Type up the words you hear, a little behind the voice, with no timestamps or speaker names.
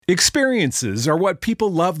Experiences are what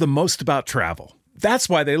people love the most about travel. That's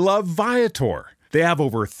why they love Viator. They have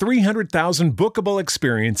over 300,000 bookable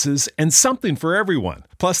experiences and something for everyone.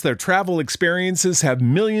 Plus, their travel experiences have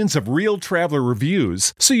millions of real traveler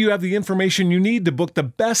reviews, so you have the information you need to book the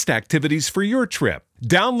best activities for your trip.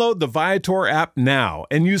 Download the Viator app now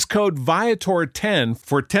and use code Viator10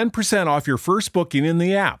 for 10% off your first booking in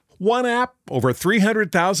the app. One app, over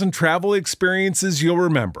 300,000 travel experiences you'll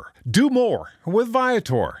remember. Do more with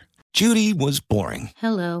Viator. Judy was boring.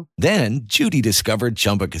 Hello. Then Judy discovered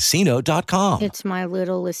ChumbaCasino.com. It's my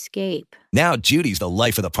little escape. Now Judy's the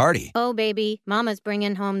life of the party. Oh, baby, mama's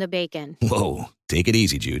bringing home the bacon. Whoa, take it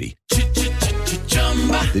easy, Judy.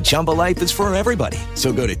 The Chumba life is for everybody.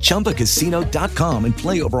 So go to ChumbaCasino.com and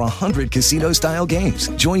play over 100 casino-style games.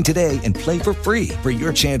 Join today and play for free for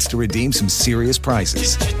your chance to redeem some serious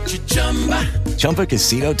prizes.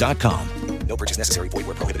 ChumbaCasino.com. No purchase necessary. Void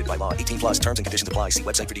where prohibited by law. 18 plus terms and conditions apply. See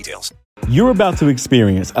website for details. You're about to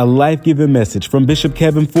experience a life-giving message from Bishop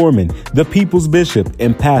Kevin Foreman, the people's bishop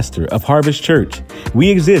and pastor of Harvest Church. We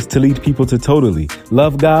exist to lead people to totally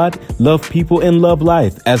love God, love people, and love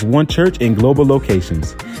life as one church in global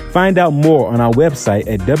locations. Find out more on our website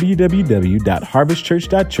at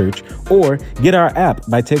www.harvestchurch.church or get our app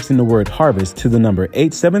by texting the word harvest to the number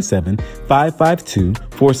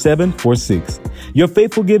 877-552-4746. Your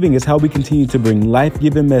faithful giving is how we continue to bring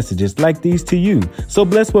life-giving messages like these to you. So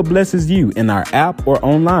bless what blesses you in our app or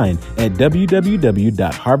online at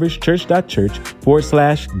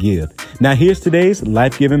www.harvestchurch.church/give. Now here's today's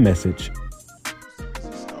life-giving message.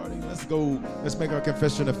 Let's go. Let's make our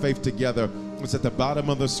confession of faith together. It's at the bottom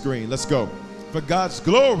of the screen. Let's go. For God's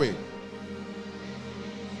glory.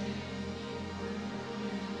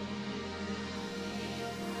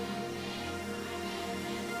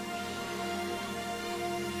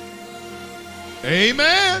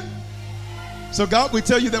 Amen. So God, we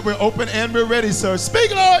tell you that we're open and we're ready, sir. Speak,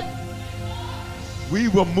 Lord. We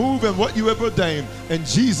will move in what you have ordained. In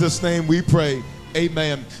Jesus' name we pray.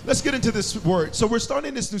 Amen. Let's get into this word. So we're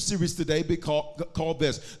starting this new series today called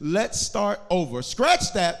this, Let's Start Over.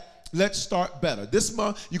 Scratch that. Let's start better. This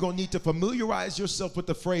month, you're going to need to familiarize yourself with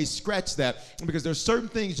the phrase scratch that, because there's certain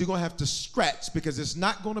things you're going to have to scratch, because it's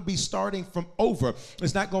not going to be starting from over.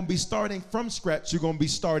 It's not going to be starting from scratch. You're going to be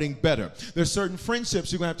starting better. There's certain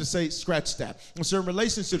friendships you're going to have to say scratch that. There's certain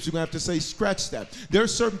relationships you're going to have to say scratch that.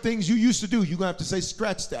 There's certain things you used to do. You're going to have to say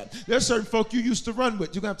scratch that. There's certain folk you used to run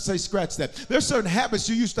with. You're going to have to say scratch that. There's certain habits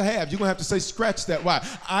you used to have. You're going to have to say scratch that. Why?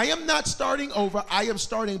 I am not starting over. I am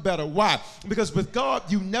starting better. Why? Because with God,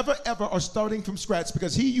 you never ever are starting from scratch,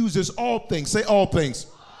 because he uses all things. Say all things.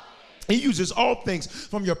 He uses all things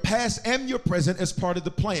from your past and your present as part of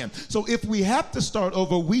the plan. So if we have to start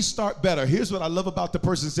over, we start better. Here's what I love about the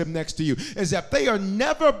person sitting next to you, is that they are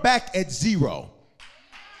never back at zero.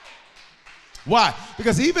 Why?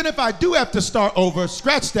 Because even if I do have to start over,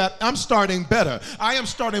 scratch that, I'm starting better. I am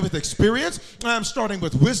starting with experience. I am starting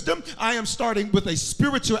with wisdom. I am starting with a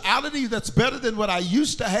spirituality that's better than what I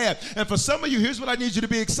used to have. And for some of you, here's what I need you to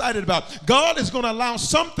be excited about. God is going to allow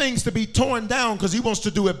some things to be torn down because he wants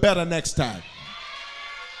to do it better next time.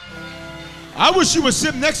 I wish you were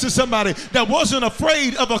sitting next to somebody that wasn't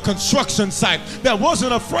afraid of a construction site, that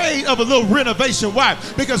wasn't afraid of a little renovation. Why?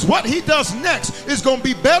 Because what he does next is going to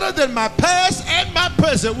be better than my past and my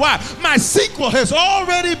present. Why? My sequel has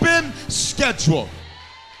already been scheduled.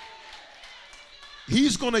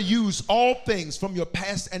 He's going to use all things from your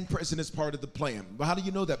past and present as part of the plan. Well, how do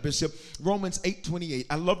you know that, Bishop? Romans 8:28.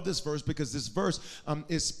 I love this verse because this verse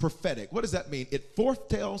is prophetic. What does that mean? It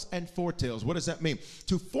foretells and foretells. What does that mean?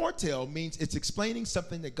 To foretell means it's explaining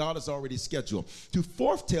something that God has already scheduled. To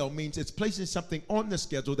foretell means it's placing something on the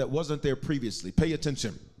schedule that wasn't there previously. Pay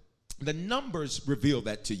attention. The numbers reveal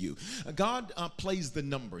that to you. God plays the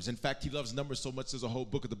numbers. In fact, he loves numbers so much there's a whole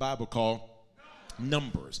book of the Bible called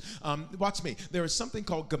Numbers. Watch me. There is something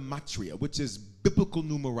called gematria, which is biblical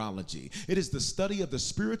numerology. It is the study of the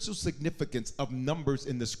spiritual significance of numbers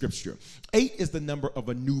in the scripture. 8 is the number of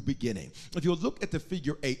a new beginning. If you look at the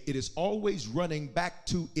figure 8, it is always running back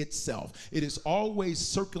to itself. It is always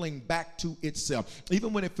circling back to itself.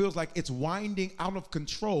 Even when it feels like it's winding out of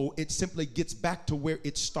control, it simply gets back to where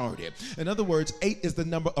it started. In other words, 8 is the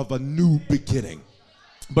number of a new beginning.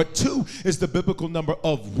 But 2 is the biblical number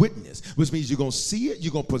of witness, which means you're going to see it,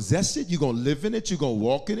 you're going to possess it, you're going to live in it, you're going to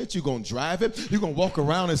walk in it, you're going to drive it, you're going to walk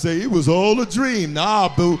around and say, it was all a dream. Nah,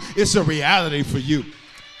 boo, it's a reality for you.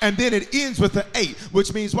 And then it ends with an 8,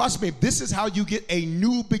 which means, watch me, this is how you get a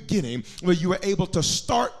new beginning where you are able to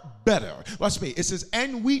start better. Watch me, it says,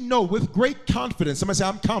 and we know with great confidence, somebody say,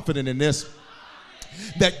 I'm confident in this.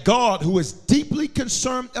 that God, who is deeply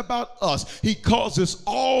concerned about us, he causes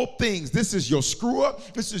all things. This is your screw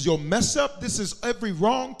up. This is your mess up. This is every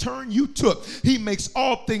wrong turn you took. He makes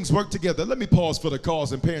all things work together. Let me pause for the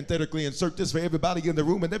cause and parenthetically insert this for everybody in the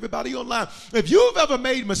room and everybody online. If you've ever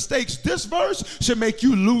made mistakes, this verse should make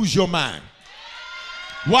you lose your mind.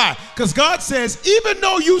 Why? Because God says, even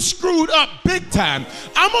though you screwed up big time,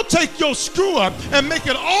 I'm going to take your screw up and make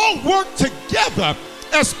it all work together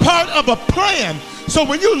as part of a plan. So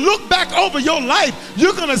when you look back over your life,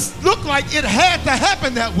 you're going to look like it had to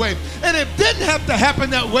happen that way. And it didn't have to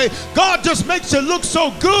happen that way. God just makes it look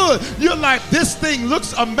so good. You're like, this thing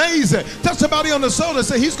looks amazing. Tell somebody on the shoulder and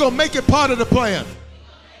say, he's going to make it part of the plan.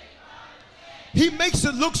 He makes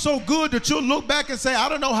it look so good that you'll look back and say, I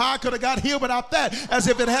don't know how I could have got here without that, as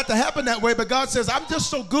if it had to happen that way. But God says, I'm just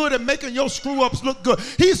so good at making your screw-ups look good.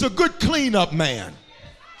 He's a good cleanup man.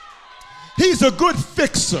 He's a good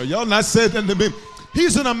fixer. Y'all not saying that to me.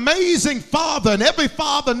 He's an amazing father, and every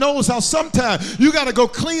father knows how sometimes you got to go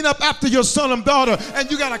clean up after your son and daughter, and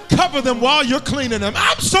you got to cover them while you're cleaning them.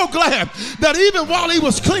 I'm so glad that even while he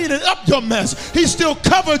was cleaning up your mess, he still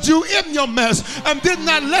covered you in your mess and did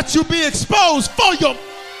not let you be exposed for your mess.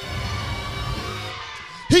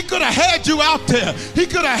 He could have had you out there. He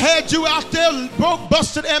could have had you out there broke,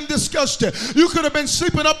 busted, and disgusted. You could have been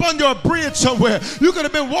sleeping up under a bridge somewhere. You could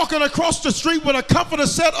have been walking across the street with a comforter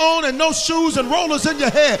set on and no shoes and rollers in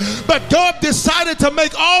your hair. But God decided to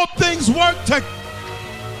make all things work together.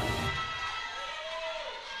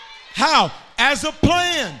 How? As a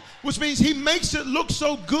plan, which means he makes it look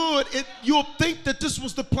so good, you'll think that this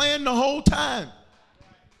was the plan the whole time.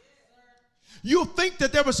 You'll think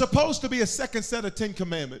that there was supposed to be a second set of 10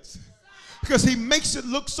 commandments because he makes it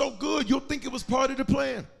look so good. You'll think it was part of the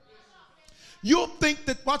plan. You'll think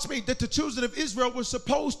that, watch me, that the children of Israel were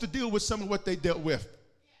supposed to deal with some of what they dealt with.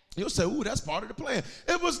 You'll say, ooh, that's part of the plan.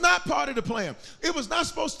 It was not part of the plan. It was not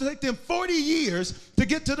supposed to take them 40 years to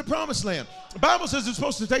get to the promised land. The Bible says it's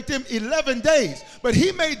supposed to take them 11 days. But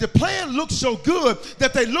he made the plan look so good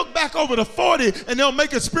that they look back over the 40 and they'll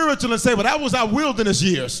make it spiritual and say, well, that was our wilderness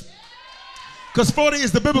years. Because 40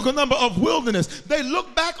 is the biblical number of wilderness. They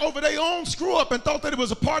looked back over their own screw up and thought that it was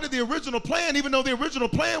a part of the original plan, even though the original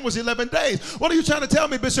plan was 11 days. What are you trying to tell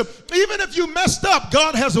me, Bishop? Even if you messed up,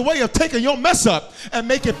 God has a way of taking your mess up and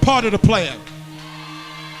make it part of the plan.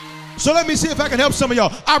 So let me see if I can help some of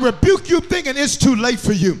y'all. I rebuke you thinking it's too late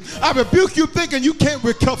for you. I rebuke you thinking you can't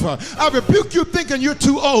recover. I rebuke you thinking you're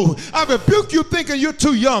too old. I rebuke you thinking you're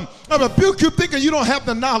too young. I rebuke you thinking you don't have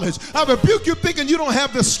the knowledge. I rebuke you thinking you don't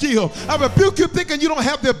have the skill. I rebuke you thinking you don't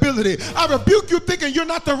have the ability. I rebuke you thinking you're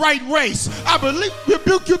not the right race. I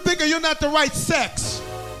rebuke you thinking you're not the right sex.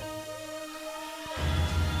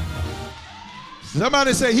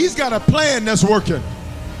 Somebody say, he's got a plan that's working.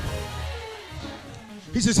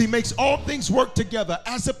 He says he makes all things work together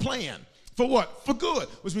as a plan. For what? For good.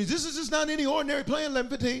 Which means this is just not any ordinary plan,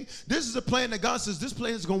 11:15. This is a plan that God says this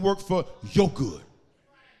plan is going to work for your good.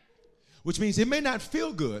 Which means it may not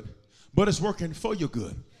feel good, but it's working for your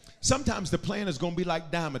good. Sometimes the plan is going to be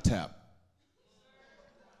like Dimetap.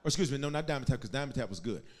 Or excuse me, no, not Dimetap, because Dimetap was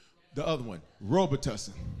good. The other one,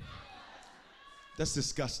 Robitussin. That's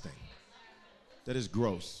disgusting. That is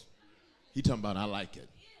gross. He talking about I like it.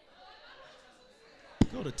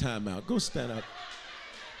 Go to timeout. Go stand up.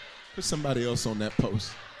 Put somebody else on that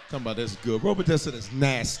post. Talking about that's good. Robitussin is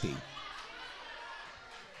nasty.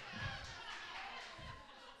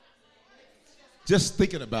 Just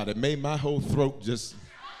thinking about it made my whole throat just.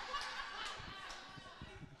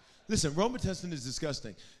 Listen, Robitussin is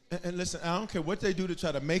disgusting. And listen, I don't care what they do to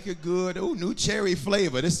try to make it good. Oh, new cherry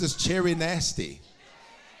flavor. This is cherry nasty.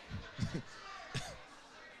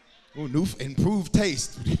 Oh, new improved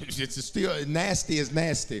taste. It's still nasty as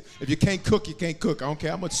nasty. If you can't cook, you can't cook. I don't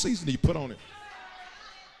care how much seasoning you put on it.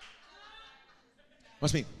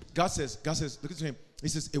 Watch me. God says, look at him. He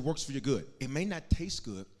says, it works for your good. It may not taste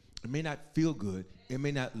good. It may not feel good. It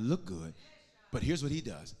may not look good. But here's what he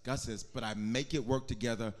does. God says, but I make it work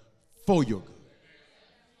together for your good.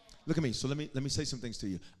 Look at me. So let me say some things to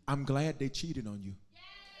you. I'm glad they cheated on you.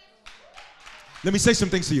 Let me say some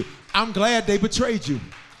things to you. I'm glad they betrayed you.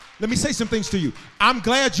 Let me say some things to you. I'm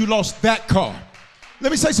glad you lost that car.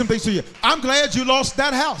 Let me say some things to you. I'm glad you lost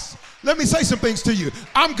that house. Let me say some things to you.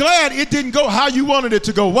 I'm glad it didn't go how you wanted it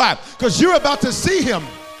to go. Why? Because you're about to see him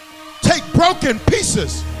take broken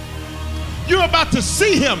pieces. You're about to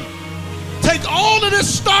see him take all of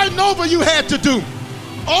this starting over you had to do.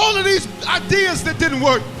 All of these ideas that didn't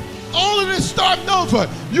work. All of this starting over.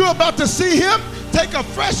 You're about to see him take a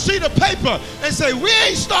fresh sheet of paper and say, we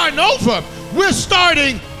ain't starting over. We're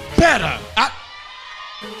starting better.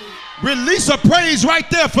 Release a praise right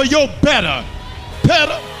there for your better.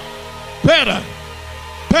 Better. Better.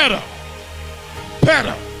 Better.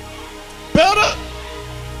 Better. Better.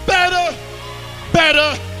 Better.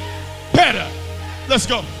 Better. Better. Let's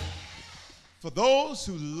go. For those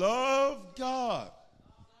who love God.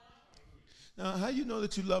 Now, how do you know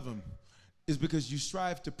that you love him? Is because you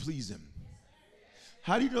strive to please him.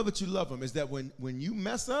 How do you know that you love him? Is that when you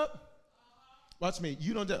mess up, watch me,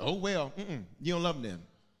 you don't just, oh, well, you don't love him then.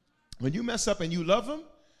 When you mess up and you love him,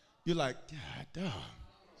 you're like, God, dog.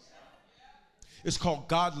 It's called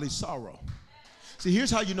godly sorrow. See, here's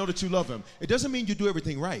how you know that you love him. It doesn't mean you do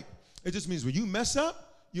everything right. It just means when you mess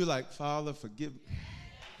up, you're like, Father, forgive me.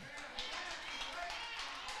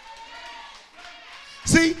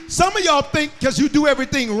 See, some of y'all think because you do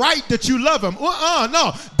everything right that you love him.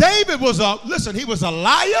 No. David he was a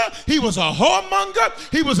liar. He was a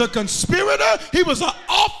whoremonger. He was a conspirator. He was an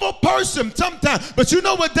awful person sometimes. But you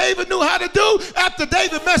know what David knew how to do? After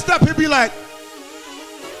David messed up, he'd be like,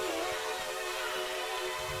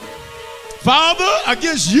 Father,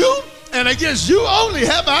 against you and against you only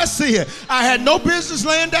have I sinned. I had no business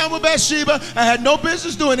laying down with Bathsheba. I had no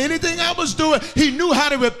business doing anything I was doing. He knew how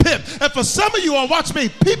to repent. And for some of you all, watch me,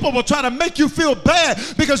 people will try to make you feel bad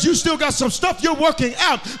because you still got some stuff you're working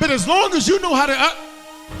out. But as long as you know how to,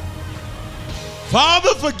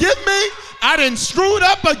 Father, forgive me. I didn't screw it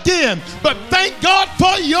up again. But thank God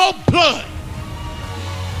for your blood.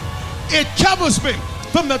 It covers me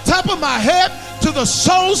from the top of my head to the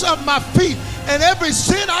soles of my feet. And every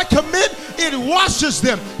sin I commit, it washes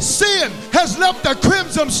them. Sin has left a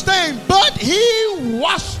crimson stain, but he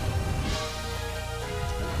washed.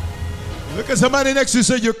 Look at somebody next to you and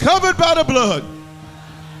say, you're covered by the blood.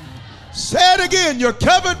 Say it again, you're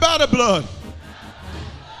covered by the blood.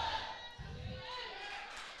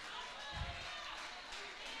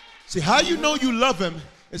 See, how you know you love him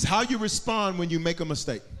is how you respond when you make a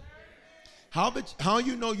mistake. How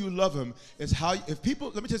you know you love him is how, if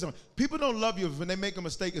people, let me tell you something, people don't love you when they make a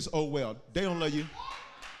mistake, it's oh well. They don't love you.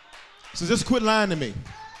 So just quit lying to me.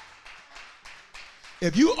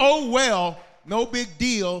 If you oh well, no big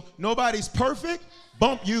deal, nobody's perfect,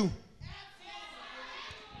 bump you.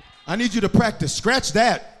 I need you to practice. Scratch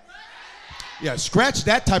that. Yeah, scratch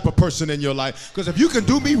that type of person in your life. Because if you can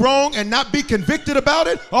do me wrong and not be convicted about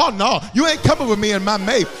it, oh no, you ain't coming with me in my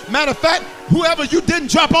May. Matter of fact, whoever you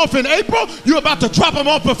didn't drop off in April, you're about to drop them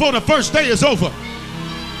off before the first day is over.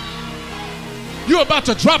 You're about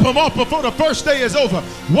to drop them off before the first day is over.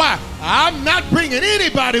 Why? I'm not bringing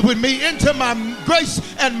anybody with me into my grace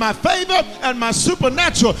and my favor and my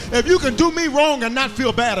supernatural if you can do me wrong and not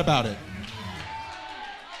feel bad about it.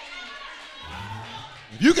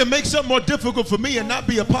 You can make something more difficult for me and not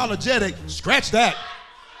be apologetic. Scratch that.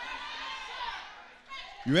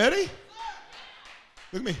 You ready?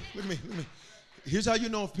 Look at me. Here's how you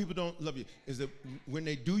know if people don't love you, is that when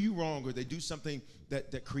they do you wrong or they do something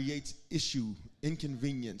that creates issue,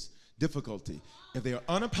 inconvenience, difficulty, if they are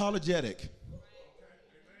unapologetic,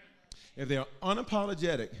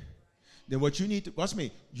 then what you need to, watch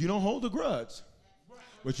me, you don't hold a grudge.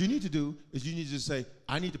 What you need to do is you need to say,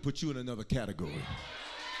 I need to put you in another category.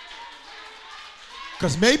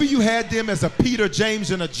 Because maybe you had them as a Peter, James,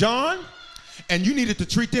 and a John, and you needed to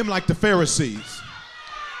treat them like the Pharisees.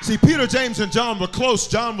 See, Peter, James, and John were close.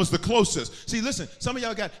 John was the closest. See, listen, some of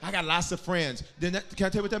y'all I got lots of friends. Then can I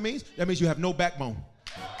tell you what that means? That means you have no backbone.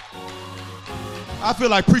 I feel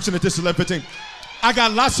like preaching at this 11:15. I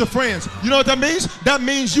got lots of friends. You know what that means? That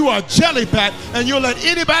means you are jellyback and you'll let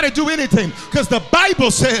anybody do anything. Because the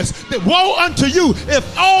Bible says that woe unto you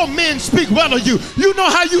if all men speak well of you. You know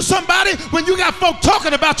how you somebody when you got folk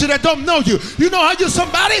talking about you that don't know you. You know how you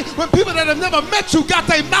somebody when people that have never met you got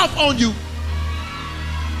their mouth on you.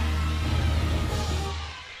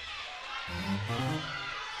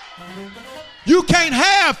 You can't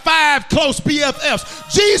have 5 close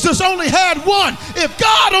BFFs. Jesus only had one. If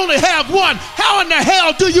God only had one, how in the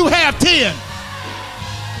hell do you have 10?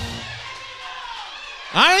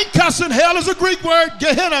 I ain't cussing. Hell is a Greek word.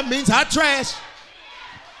 Gehenna means hot trash.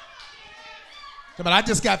 But I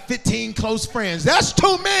just got 15 close friends. That's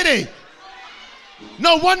too many.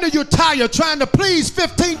 No wonder you're tired trying to please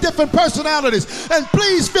 15 different personalities and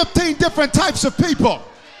please 15 different types of people.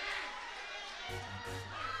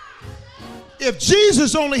 If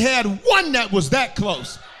Jesus only had one that was that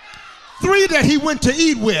close, 3 that he went to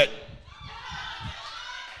eat with,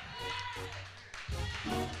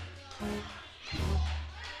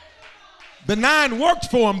 the 9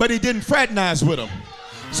 worked for him, but he didn't fraternize with them.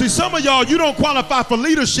 See, some of y'all, you don't qualify for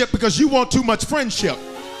leadership because you want too much friendship.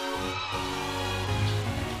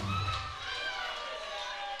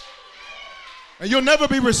 And you'll never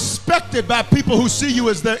be respected by people who see you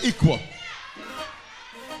as their equal.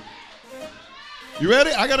 You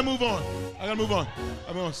ready? I got to move on. Stop. I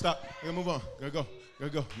got to move on. Gotta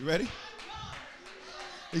go. You ready?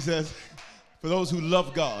 He says, for those who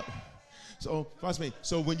love God. So, watch me.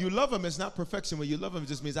 So when you love him, it's not perfection. When you love him, it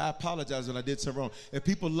just means I apologize when I did something wrong. If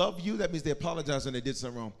people love you, that means they apologize when they did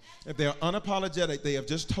something wrong. If they are unapologetic, they have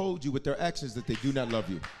just told you with their actions that they do not love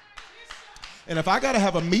you. And if I got to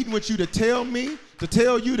have a meeting with you to tell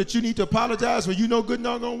you that you need to apologize when you know good and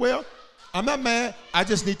all going well, I'm not mad. I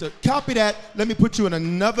just need to copy that. Let me put you in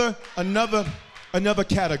another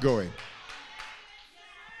category.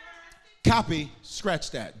 Copy,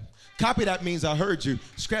 scratch that. Copy that means I heard you.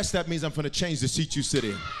 Scratch that means I'm going to change the seat you sit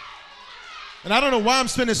in. And I don't know why I'm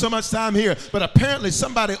spending so much time here, but apparently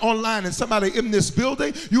somebody online and somebody in this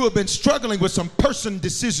building, you have been struggling with some person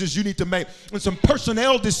decisions you need to make and some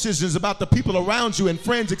personnel decisions about the people around you and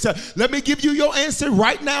friends, etc. Let me give you your answer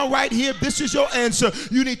right now, right here. This is your answer.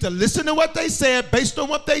 You need to listen to what they said based on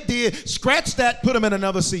what they did. Scratch that, put them in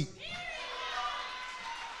another seat.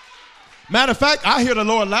 Matter of fact, I hear the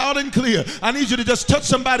Lord loud and clear. I need you to just touch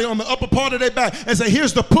somebody on the upper part of their back and say,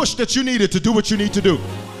 here's the push that you needed to do what you need to do.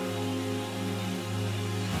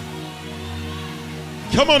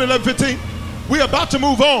 Come on, 11:15. We're about to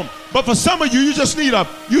move on. But for some of you, you just need a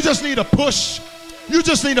push. You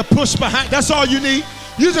just need a push behind. That's all you need.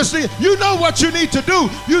 You know what you need to do.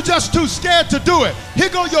 You're just too scared to do it. Here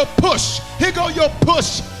go your push. Here go your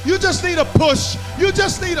push. You just need a push.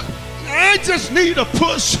 I just need a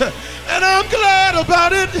push. And I'm glad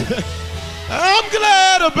about it. I'm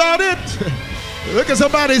glad about it. Look at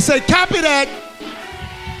somebody and say, copy that.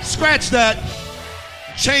 Scratch that.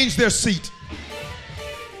 Change their seat.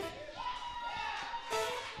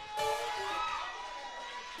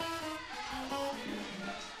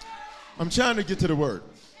 I'm trying to get to the word.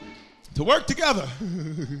 To work together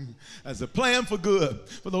as a plan for good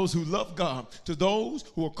for those who love God, to those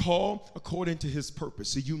who are called according to his purpose.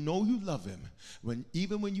 So you know you love him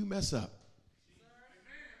even when you mess up.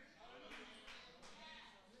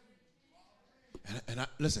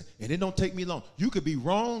 Listen, and it don't take me long. You could be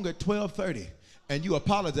wrong at 12:30 and you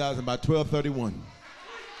apologizing by 12:31.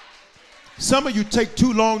 Some of you take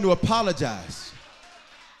too long to apologize.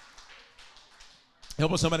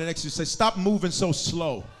 Help somebody next to you say, stop moving so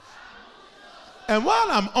slow. And while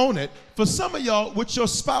I'm on it, for some of y'all with your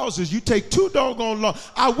spouses, you take too doggone long.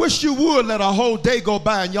 I wish you would let a whole day go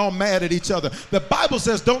by and y'all mad at each other. The Bible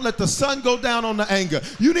says don't let the sun go down on the anger.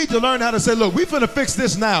 You need to learn how to say, look, we finna fix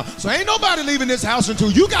this now. So ain't nobody leaving this house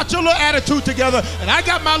until you got your little attitude together and I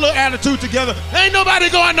got my little attitude together. Ain't nobody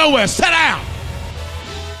going nowhere. Sit down.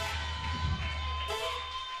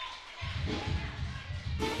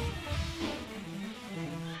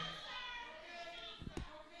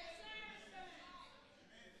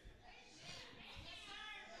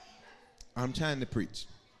 I'm trying to preach.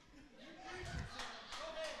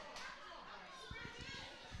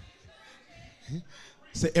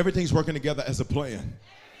 Say everything's working together as a plan.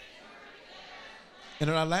 And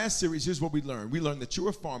in our last series, here's what we learned. We learned that you're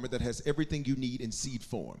a farmer that has everything you need in seed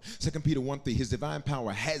form. 2 Peter 1:3, his divine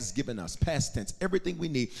power has given us, past tense, everything we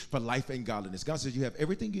need for life and godliness. God says you have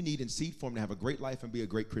everything you need in seed form to have a great life and be a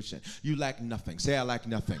great Christian. You lack nothing. Say, I lack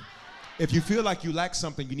nothing. If you feel like you lack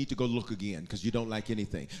something, you need to go look again because you don't lack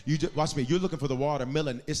anything. Watch me. You're looking for the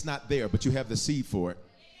watermelon. It's not there, but you have the seed for it.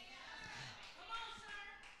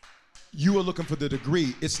 You are looking for the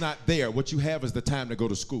degree. It's not there. What you have is the time to go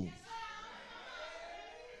to school.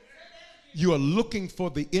 You are looking for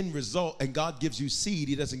the end result, and God gives you seed.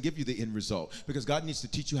 He doesn't give you the end result because God needs to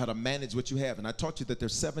teach you how to manage what you have. And I taught you that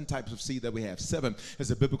there's 7 types of seed that we have. 7 is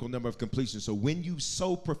a biblical number of completion. So when you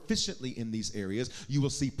sow proficiently in these areas, you will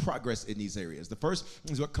see progress in these areas. The first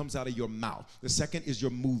is what comes out of your mouth. The second is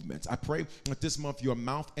your movements. I pray that this month your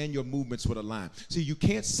mouth and your movements would align. See, you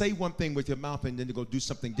can't say one thing with your mouth and then to go do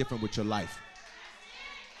something different with your life.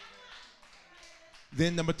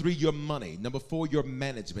 Then number 3, your money. Number 4, your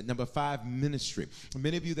management. Number 5, ministry.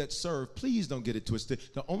 Many of you that serve, please don't get it twisted.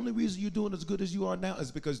 The only reason you're doing as good as you are now is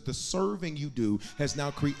because the serving you do has now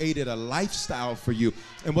created a lifestyle for you.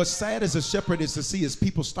 And what's sad as a shepherd is to see is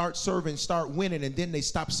people start serving, start winning, and then they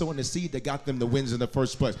stop sowing the seed that got them the wins in the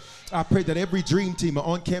first place. I pray that every dream team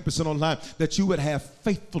on campus and online, that you would have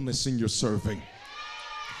faithfulness in your serving.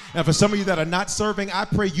 And for some of you that are not serving, I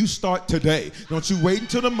pray you start today. Don't you wait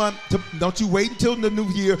until the month. Don't you wait until the new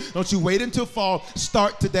year. Don't you wait until fall.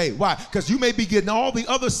 Start today. Why? Because you may be getting all the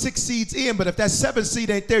other 6 seeds in, but if that 7th seed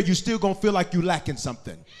ain't there, you still going to feel like you lacking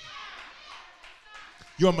something.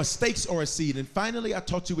 Your mistakes are a seed. And finally, I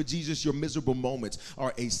taught you with Jesus, your miserable moments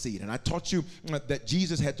are a seed. And I taught you that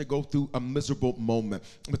Jesus had to go through a miserable moment.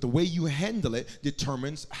 But the way you handle it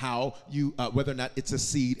determines how you, whether or not it's a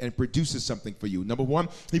seed and produces something for you. Number one,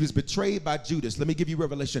 he was betrayed by Judas. Let me give you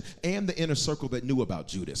revelation and the inner circle that knew about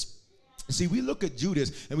Judas. See, we look at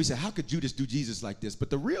Judas and we say, how could Judas do Jesus like this?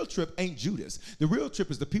 But the real trip ain't Judas. The real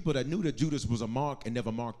trip is the people that knew that Judas was a mark and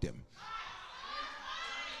never marked him.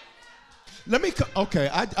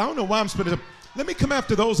 I don't know why I'm spending. Let me come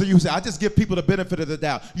after those of you who say, I just give people the benefit of the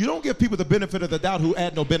doubt. You don't give people the benefit of the doubt who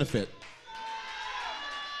add no benefit.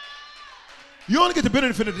 You only get the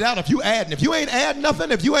benefit of the doubt if you add. And if you ain't add nothing,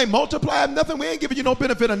 if you ain't multiplying nothing, we ain't giving you no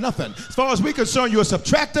benefit of nothing. As far as we're concerned, you're a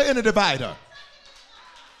subtractor and a divider.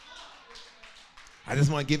 I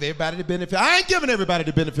just want to give everybody the benefit. I ain't giving everybody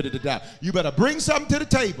the benefit of the doubt. You better bring something to the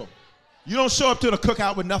table. You don't show up to the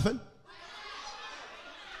cookout with nothing.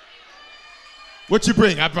 What you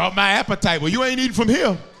bring? I brought my appetite. Well, you ain't eating from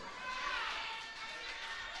here.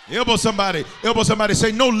 Elbow somebody,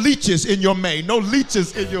 say, no leeches in your May. No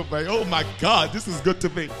leeches in your May. Oh my God, this is good to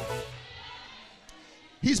me.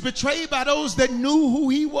 He's betrayed by those that knew who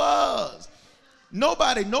he was.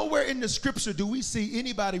 Nowhere in the scripture do we see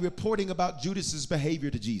anybody reporting about Judas's behavior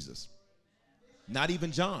to Jesus. Not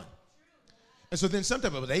even John. And so then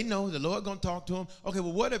sometimes, well, they know the Lord gonna talk to them. Okay,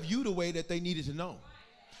 well, what if you the way that they needed to know?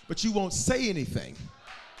 But you won't say anything.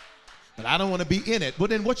 But I don't want to be in it. Well,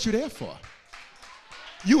 then what you there for?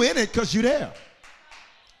 You in it because you there.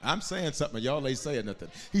 I'm saying something. Y'all ain't saying nothing.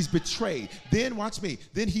 He's betrayed. Then watch me.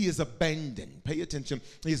 Then he is abandoned. Pay attention.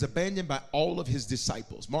 He is abandoned by all of his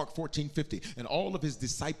disciples. Mark 14:50. And all of his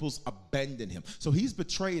disciples abandon him. So he's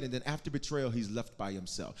betrayed, and then after betrayal, he's left by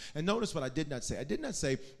himself. And notice what I did not say. I did not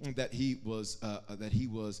say that he was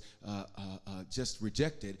just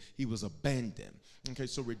rejected. He was abandoned. Okay,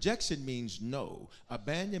 so rejection means no.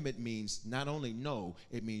 Abandonment means not only no,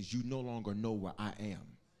 it means you no longer know where I am.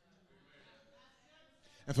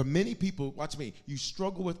 And for many people, watch me, you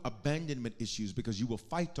struggle with abandonment issues because you will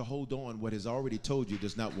fight to hold on what has already told you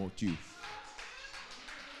does not want you.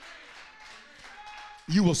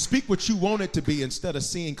 You will speak what you want it to be instead of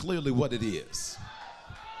seeing clearly what it is.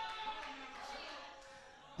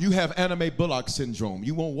 You have anime Bullock syndrome.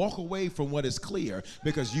 You won't walk away from what is clear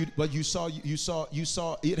because you saw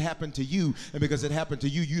it happen to you, and because it happened to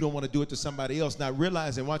you, you don't want to do it to somebody else. Not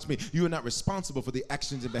realizing, watch me, you are not responsible for the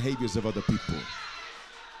actions and behaviors of other people.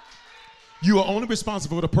 You are only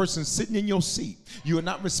responsible for the person sitting in your seat. You are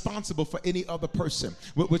not responsible for any other person,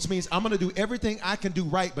 which means I'm going to do everything I can do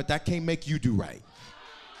right, but that can't make you do right.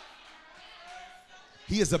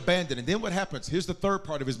 He is abandoned. And then what happens? Here's the third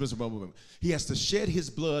part of his miserable moment. He has to shed his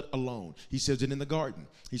blood alone. He sheds it in the garden.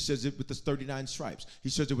 He sheds it with the 39 stripes. He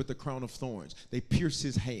sheds it with the crown of thorns. They pierce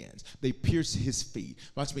his hands. They pierce his feet.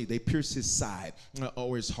 Watch me. They pierce his side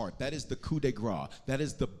or his heart. That is the coup de grace. That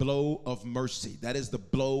is the blow of mercy. That is the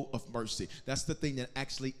blow of mercy. That's the thing that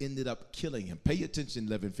actually ended up killing him. Pay attention,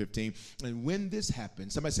 11:15. And when this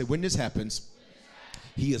happens, somebody say, when this happens,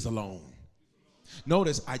 he is alone.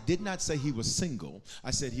 Notice, I did not say he was single.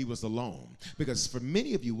 I said he was alone. Because for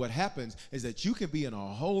many of you, what happens is that you can be in a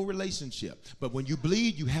whole relationship, but when you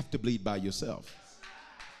bleed, you have to bleed by yourself.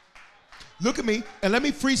 Look at me, and let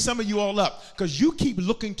me free some of you all up, because you keep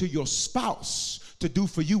looking to your spouse to do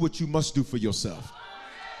for you what you must do for yourself.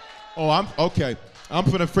 Oh, I'm okay. I'm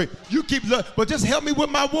gonna free. You keep looking, but just help me with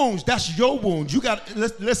my wounds. That's your wounds. You got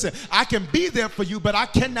listen. I can be there for you, but I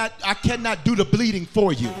cannot do the bleeding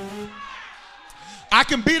for you. I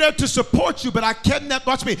can be there to support you, but I cannot,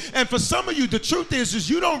 watch me. And for some of you, the truth is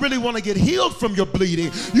you don't really want to get healed from your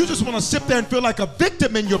bleeding. You just want to sit there and feel like a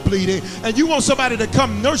victim in your bleeding, and you want somebody to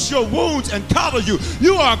come nurse your wounds and coddle you.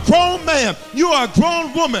 You are a grown man. You are a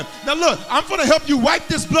grown woman. Now look, I'm going to help you wipe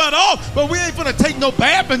this blood off, but we ain't going to take no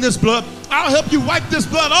bath in this blood. I'll help you wipe this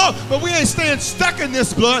blood off, but we ain't staying stuck in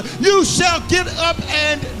this blood. You shall get up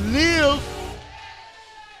and live.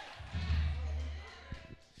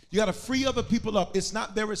 You got to free other people up. It's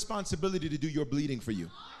not their responsibility to do your bleeding for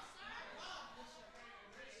you.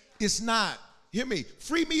 It's not. Hear me.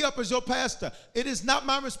 Free me up as your pastor. It is not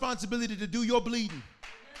my responsibility to do your bleeding.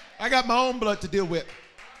 I got my own blood to deal with.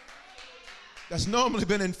 That's normally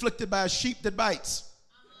been inflicted by a sheep that bites.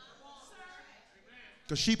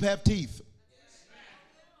 Because sheep have teeth.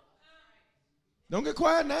 Don't get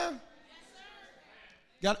quiet now.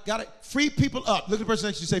 Got it. Free people up. Look at the person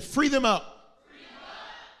next to you. Say, free them up.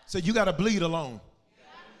 So you got to bleed alone.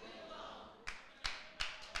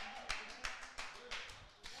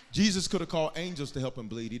 Jesus could have called angels to help him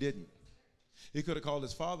bleed. He didn't. He could have called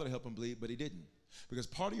his father to help him bleed, but he didn't. Because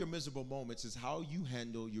part of your miserable moments is how you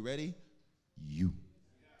handle, you ready? You.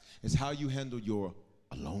 is how you handle your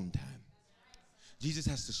alone time. Jesus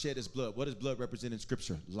has to shed his blood. What does blood represent in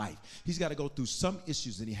Scripture? Life. He's got to go through some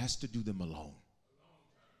issues, and he has to do them alone.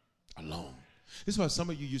 Alone. This is why some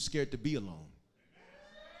of you, you're scared to be alone.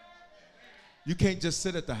 You can't just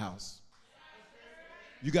sit at the house.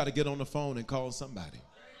 You got to get on the phone and call somebody.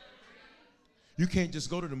 You can't just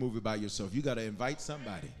go to the movie by yourself. You got to invite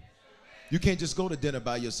somebody. You can't just go to dinner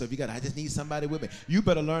by yourself. I just need somebody with me. You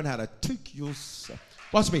better learn how to take yourself.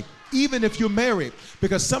 Watch me. Even if you're married,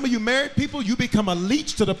 because some of you married people, you become a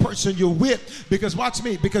leech to the person you're with. Because watch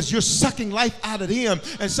me, because you're sucking life out of them,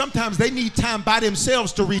 and sometimes they need time by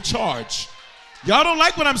themselves to recharge. Y'all don't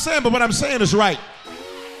like what I'm saying, but what I'm saying is right.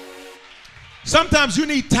 Sometimes you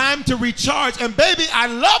need time to recharge, and baby, I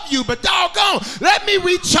love you, but doggone, let me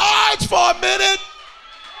recharge for a minute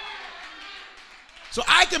so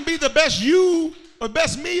I can be the best you or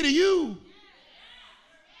best me to you.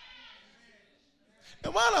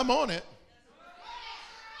 And while I'm on it,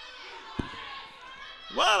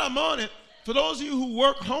 for those of you who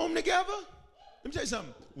work home together, let me tell you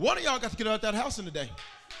something. One of y'all got to get out that house in the day.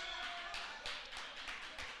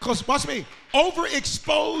 Because, watch me,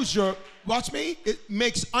 overexposure, watch me, it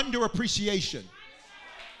makes underappreciation.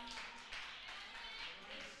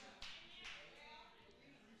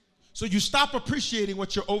 So you stop appreciating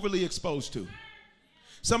what you're overly exposed to.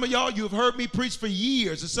 Some of y'all, you've heard me preach for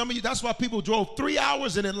years, and some of you, that's why people drove 3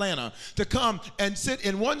 hours in Atlanta to come and sit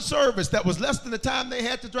in one service that was less than the time they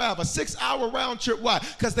had to drive, a 6-hour round trip. Why?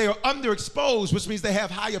 Because they are underexposed, which means they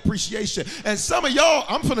have high appreciation. And some of y'all,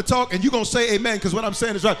 I'm going to talk, and you're going to say amen, because what I'm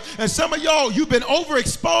saying is right. And some of y'all, you've been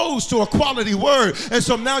overexposed to a quality word, and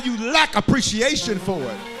so now you lack appreciation for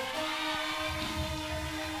it.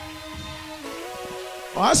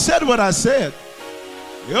 Oh, I said what I said.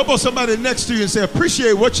 You elbow somebody next to you and say,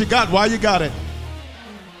 appreciate what you got while you got it.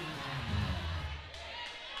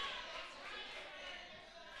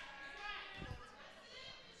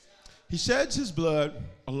 He sheds his blood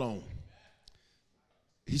alone.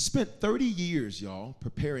 He spent 30 years, y'all,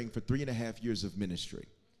 preparing for 3.5 years of ministry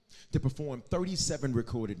to perform 37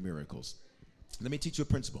 recorded miracles. Let me teach you a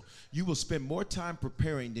principle. You will spend more time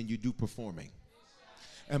preparing than you do performing.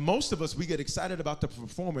 And most of us, we get excited about the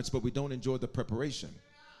performance, but we don't enjoy the preparation.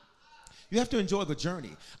 You have to enjoy the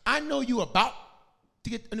journey. I know you're about to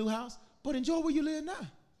get a new house, but enjoy where you live now.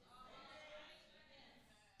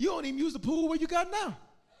 You don't even use the pool where you got now.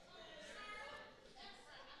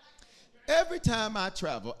 Every time I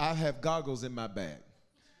travel, I have goggles in my bag.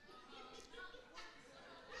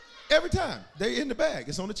 Every time. They're in the bag.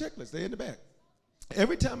 It's on the checklist. They're in the bag.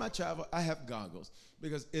 Every time I travel, I have goggles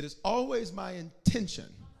because it is always my intention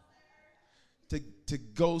to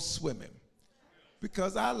go swimming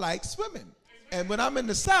because I like swimming. And when I'm in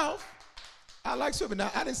the South, I like swimming. Now,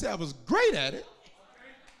 I didn't say I was great at it.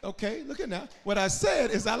 Okay, look at now. What I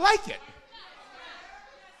said is I like it.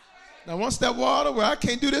 Now, once that water where I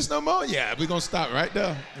can't do this no more, yeah, we're going to stop right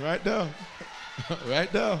there, right there, right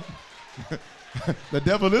there. The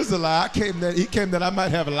devil is a lie. He came that I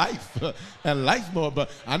might have life and life more. But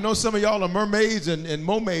I know some of y'all are mermaids and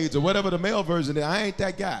momaids or whatever the male version is. I ain't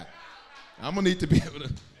that guy. I'm going to need to be able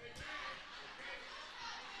to.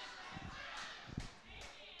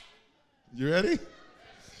 You ready?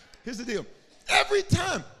 Here's the deal. Every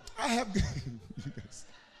time I have,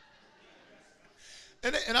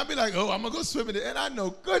 and I'll be like, oh, I'm going to go swimming. And I know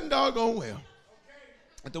good and doggone well.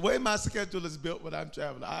 But the way my schedule is built when I'm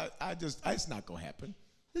traveling, it's not going to happen.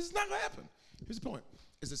 This is not going to happen. Here's the point,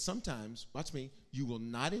 is that sometimes, watch me, you will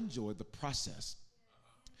not enjoy the process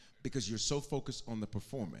because you're so focused on the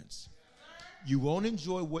performance. You won't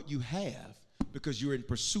enjoy what you have because you're in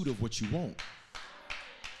pursuit of what you want.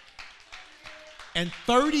 And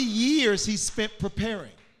 30 years he spent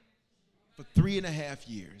preparing for 3.5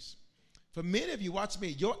 years. For many of you, watch me,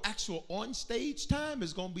 your actual on-stage time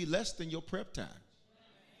is going to be less than your prep time.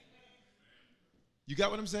 You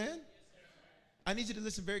got what I'm saying? I need you to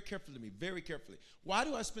listen very carefully to me, very carefully. Why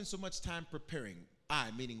do I spend so much time preparing? I,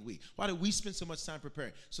 meaning we. Why do we spend so much time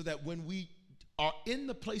preparing? So that when we are in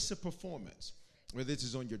the place of performance, whether this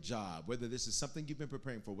is on your job, whether this is something you've been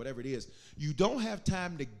preparing for, whatever it is, you don't have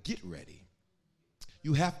time to get ready.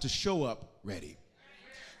 You have to show up ready.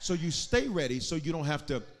 So you stay ready so you don't have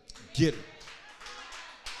to get it.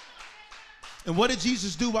 And what did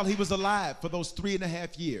Jesus do while he was alive for those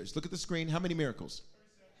 3.5 years? Look at the screen. How many miracles?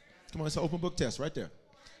 Come on, it's an open book test right there.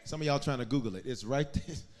 Some of y'all trying to Google it. It's right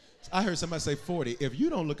there. I heard somebody say 40. If you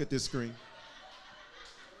don't look at this screen,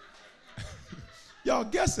 y'all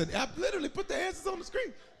guessing. I literally put the answers on the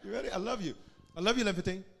screen. You ready? I love you. I love you,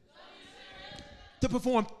 Lemphitine. To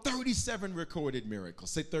perform 37 recorded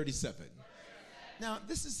miracles. Say 37. Now,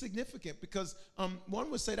 this is significant because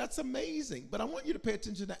one would say that's amazing, but I want you to pay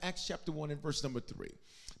attention to Acts chapter 1 and verse number 3.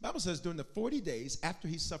 The Bible says during the 40 days after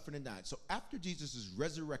he suffered and died, so after Jesus is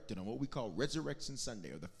resurrected on what we call Resurrection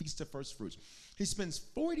Sunday or the Feast of First Fruits, he spends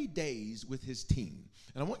 40 days with his team.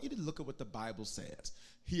 And I want you to look at what the Bible says.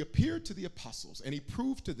 He appeared to the apostles and he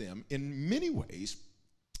proved to them in many ways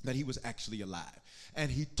that he was actually alive. And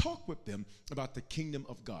he talked with them about the kingdom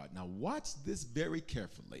of God. Now watch this very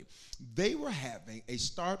carefully. They were having a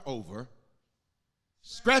start over,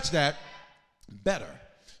 scratch that, better.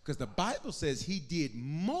 Because the Bible says he did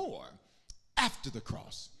more after the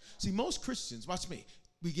cross. See, most Christians, watch me,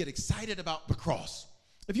 we get excited about the cross.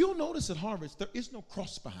 If you'll notice at Harvest, there is no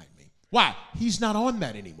cross behind me. Why? He's not on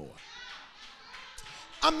that anymore.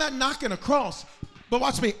 I'm not knocking a cross, but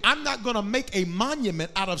watch me, I'm not going to make a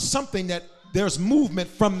monument out of something that there's movement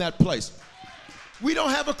from that place. We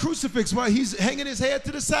don't have a crucifix where he's hanging his head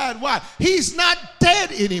to the side. Why? He's not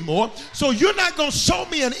dead anymore. So you're not going to show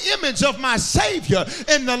me an image of my Savior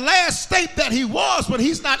in the last state that he was when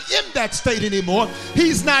he's not in that state anymore.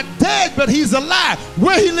 He's not dead, but he's alive.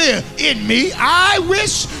 Where he live? In me. I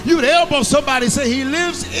wish you'd elbow somebody and say he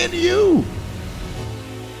lives in you.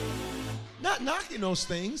 Not knocking those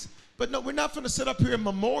things, but no, we're not going to sit up here and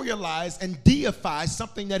memorialize and deify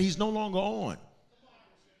something that he's no longer on.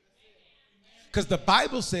 Because the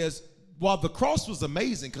Bible says, while the cross was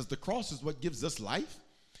amazing, because the cross is what gives us life,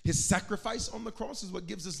 his sacrifice on the cross is what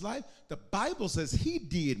gives us life, the Bible says he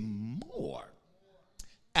did more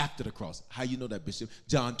after the cross. How you know that, Bishop?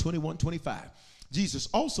 John 21:25. Jesus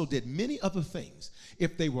also did many other things.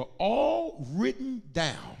 If they were all written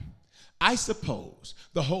down, I suppose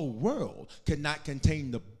the whole world could not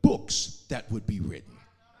contain the books that would be written.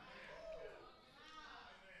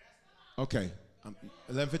 Okay.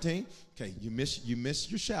 11:15. Okay, you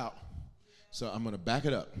missed your shout, so I'm gonna back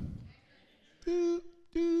it up.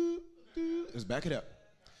 Let's back it up.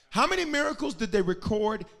 How many miracles did they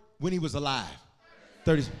record when he was alive?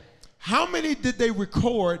 30. How many did they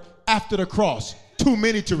record after the cross? Too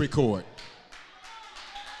many to record.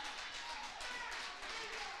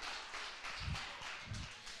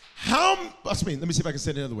 Let me see if I can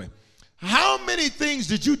say it another way. How many things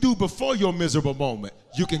did you do before your miserable moment?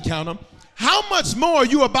 You can count them. How much more are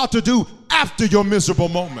you about to do after your miserable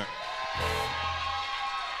moment?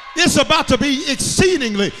 It's about to be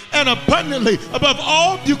exceedingly and abundantly above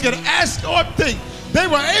all you can ask or think. They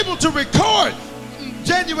were able to record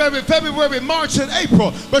January, February, March, and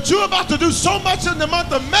April, but you're about to do so much in the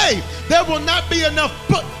month of May, there will not be enough.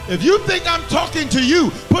 But if you think I'm talking to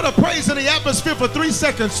you, put a praise in the atmosphere for 3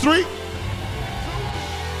 seconds. 3.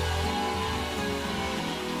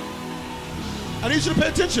 I need you to pay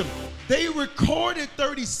attention. They recorded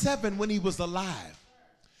 37 when he was alive.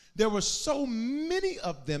 There were so many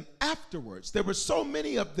of them afterwards. The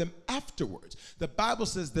Bible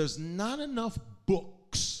says there's not enough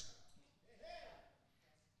books.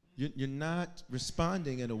 You're not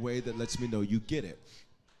responding in a way that lets me know you get it.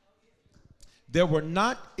 There were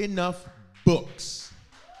not enough books.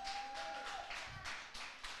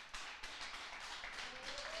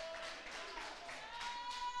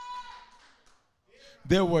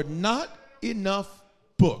 There were not enough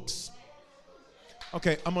books.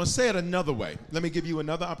 Okay, I'm going to say it another way. Let me give you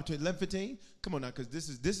another opportunity. 11:15. Come on now, because this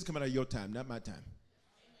is coming out of your time, not my time.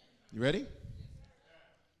 You ready?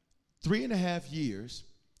 3.5 years,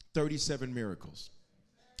 37 miracles.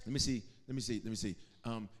 Let me see.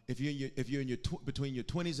 If you're in your between your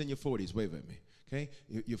 20s and your 40s, wave at me. Okay,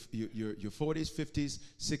 your 40s, 50s,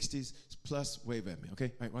 60s plus, wave at me.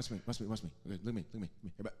 Okay, all right, watch me. Okay, look at me.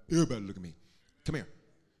 Everybody look at me. Come here.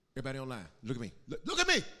 Everybody online, look at me. Look at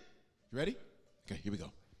me. You ready? Okay, here we go.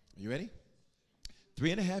 Are you ready?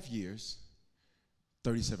 3.5 years,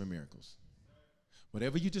 37 miracles.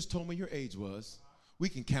 Whatever you just told me your age was, we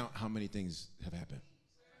can count how many things have happened.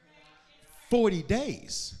 40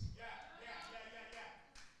 days.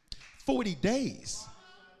 40 days.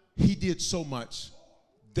 He did so much,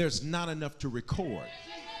 there's not enough to record.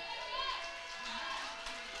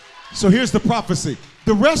 So here's the prophecy.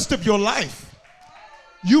 The rest of your life,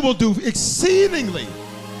 you will do exceedingly,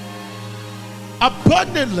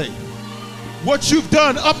 abundantly what you've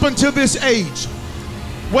done up until this age.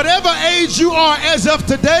 Whatever age you are as of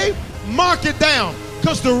today, mark it down,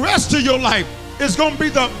 because the rest of your life is going to be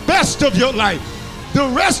the best of your life. The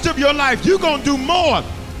rest of your life, you're going to do more.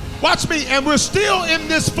 Watch me, and we're still in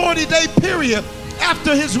this 40-day period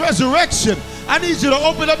after his resurrection. I need you to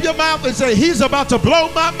open up your mouth and say, he's about to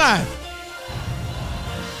blow my mind.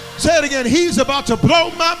 Say it again, he's about to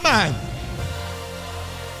blow my mind.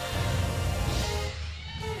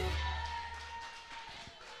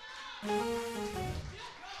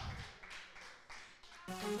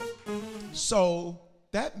 So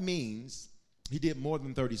that means he did more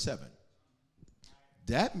than 37.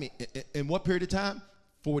 That means, in what period of time?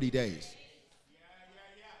 40 days.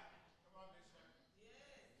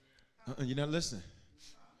 You're not listening.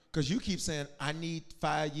 Because you keep saying, I need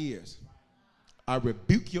 5 years. I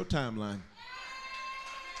rebuke your timeline.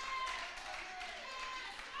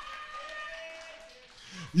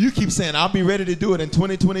 You keep saying, I'll be ready to do it in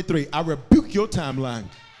 2023. I rebuke your timeline.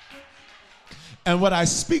 And what I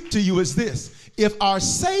speak to you is this. If our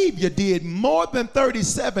Savior did more than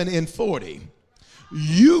 37 in 40,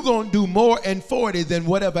 you're going to do more in 40 than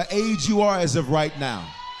whatever age you are as of right now.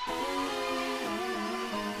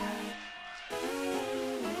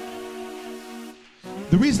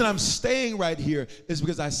 The reason I'm staying right here is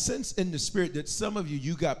because I sense in the spirit that some of you,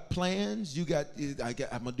 you got plans, I'm going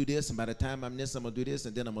to do this, and by the time I'm this, I'm going to do this,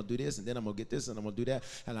 and then I'm going to do this, and then I'm going to get this, and I'm going to do that.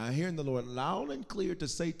 And I'm hearing the Lord loud and clear to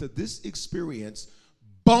say to this experience,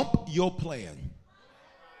 bump your plan.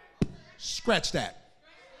 Scratch that.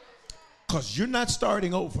 Because you're not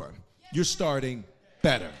starting over. You're starting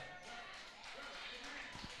better.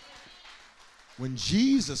 When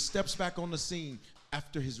Jesus steps back on the scene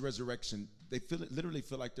after his resurrection, they literally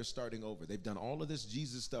feel like they're starting over. They've done all of this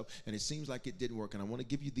Jesus stuff, and it seems like it didn't work. And I want to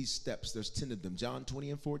give you these steps. There's 10 of them. John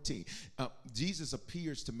 20 and 14. Jesus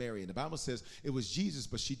appears to Mary, and the Bible says it was Jesus,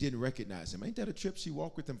 but she didn't recognize him. Ain't that a trip? She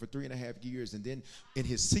walked with him for 3.5 years, and then in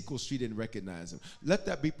his sequel, she didn't recognize him. Let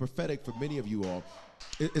that be prophetic for many of you all.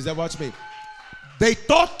 Is that watch me? They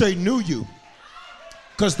thought they knew you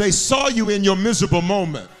because they saw you in your miserable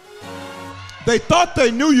moment. They thought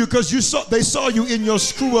they knew you because they saw you in your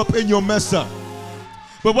screw up, in your mess up.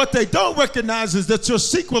 But what they don't recognize is that your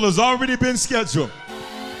sequel has already been scheduled.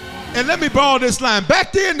 And let me borrow this line.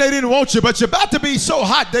 Back then they didn't want you, but you're about to be so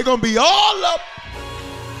hot, they're going to be all up.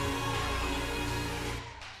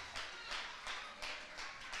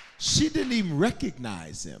 She didn't even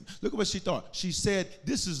recognize him. Look at what she thought. She said,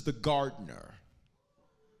 this is the gardener.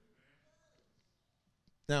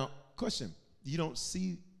 Now, question, you don't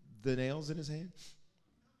see the nails in his hand?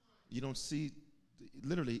 You don't see,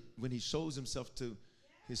 literally, when he shows himself to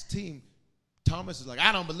his team, Thomas is like,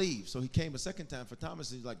 I don't believe. So he came a second time for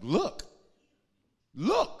Thomas, and he's like, look,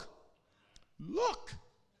 look, look,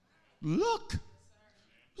 look,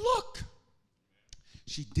 look.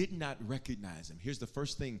 She did not recognize him. Here's the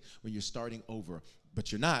first thing when you're starting over,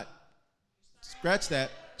 but you're not. Scratch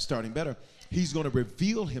that, starting better. He's going to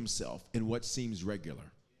reveal himself in what seems regular.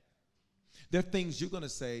 There are things you're going to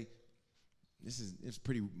say, it's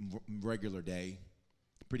pretty regular day,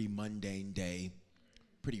 pretty mundane day,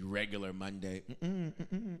 pretty regular Monday.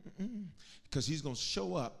 Because he's going to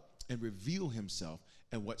show up and reveal himself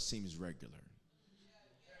in what seems regular.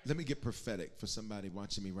 Let me get prophetic for somebody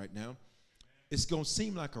watching me right now. It's going to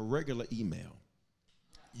seem like a regular email.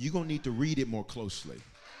 You're going to need to read it more closely.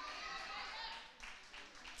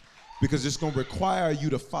 Because it's going to require you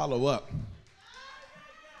to follow up.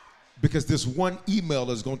 Because this one email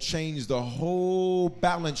is going to change the whole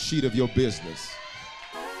balance sheet of your business.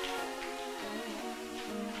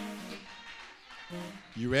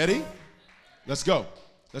 You ready? Let's go.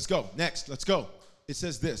 Let's go. Next, let's go. It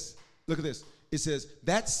says this. Look at this. It says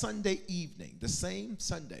that Sunday evening, the same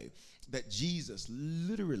Sunday that Jesus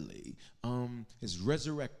literally is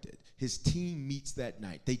resurrected, his team meets that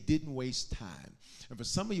night. They didn't waste time. And for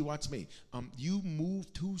some of you, watch me, you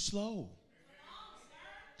move too slow.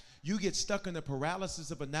 You get stuck in the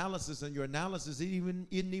paralysis of analysis, and your analysis isn't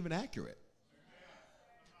even accurate.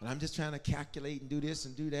 And I'm just trying to calculate and do this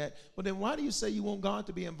and do that. Well, then why do you say you want God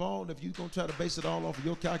to be involved if you're going to try to base it all off of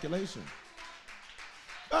your calculation?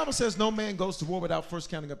 The Bible says no man goes to war without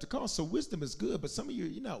first counting up the cost. So wisdom is good, but some of you,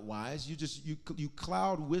 you're not wise. You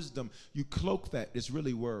cloud wisdom. You cloak that. It's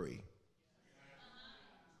really worry.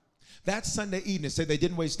 That Sunday evening, say they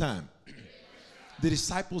didn't waste time. The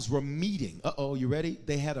disciples were meeting. Uh-oh, you ready?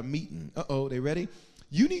 They had a meeting. Uh-oh, they ready?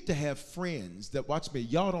 You need to have friends that, watch me,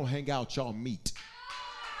 y'all don't hang out, y'all meet.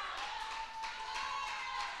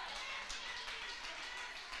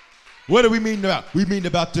 What do we mean about? We mean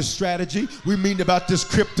about this strategy. We mean about this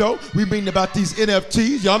crypto. We mean about these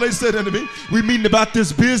NFTs. Y'all ain't said that to me. We mean about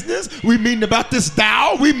this business. We mean about this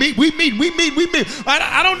Dow. We mean.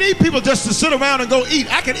 I don't need people just to sit around and go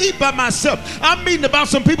eat. I can eat by myself. I'm meeting about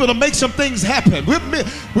some people to make some things happen.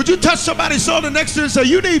 Would you touch somebody's shoulder next to you and say,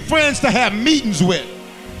 you need friends to have meetings with?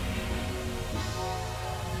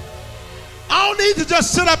 I don't need to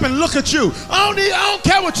just sit up and look at you. I don't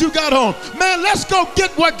care what you got on. Man, let's go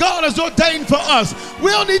get what God has ordained for us.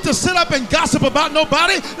 We don't need to sit up and gossip about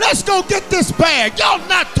nobody. Let's go get this bag. Y'all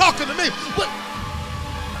not talking to me.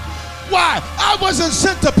 Why? I wasn't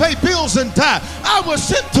sent to pay bills and die. I was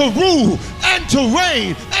sent to rule and to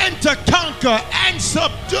reign and to conquer and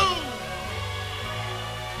subdue.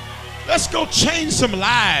 Let's go change some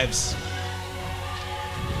lives.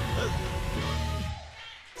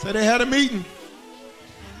 Say they had a meeting.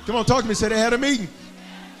 Come on, talk to me. Say they had a meeting.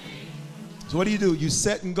 So what do? You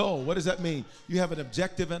set and go. What does that mean? You have an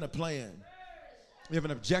objective and a plan. You have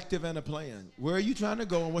an objective and a plan. Where are you trying to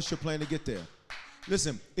go and what's your plan to get there?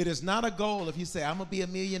 Listen, it is not a goal if you say, I'm going to be a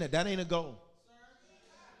millionaire. That ain't a goal.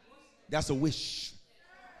 That's a wish.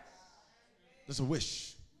 That's a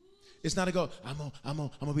wish. It's not a goal. I'm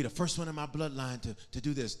gonna be the first one in my bloodline to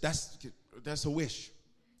do this. That's a wish.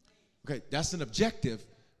 Okay, that's an objective.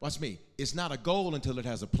 Watch me. It's not a goal until it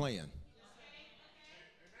has a plan.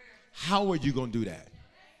 How are you going to do that?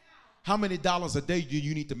 How many dollars a day do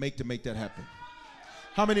you need to make that happen?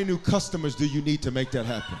 How many new customers do you need to make that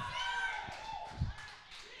happen?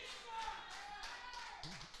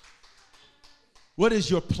 What is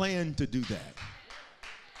your plan to do that?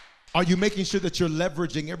 Are you making sure that you're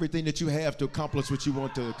leveraging everything that you have to accomplish what you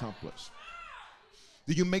want to accomplish?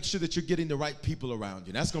 Do you make sure that you're getting the right people around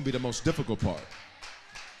you? That's going to be the most difficult part.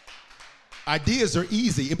 Ideas are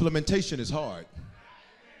easy. Implementation is hard.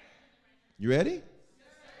 You ready?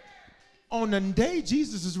 On the day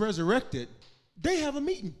Jesus is resurrected, they have a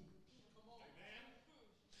meeting.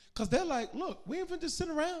 Because they're like, look, we ain't finna just sit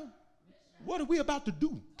around. What are we about to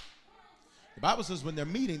do? The Bible says when they're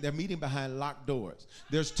meeting behind locked doors.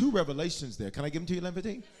 There's two revelations there. Can I give them to you,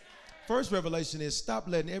 11:15? First revelation is stop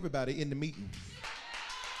letting everybody in the meeting.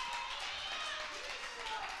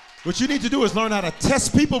 What you need to do is learn how to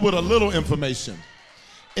test people with a little information.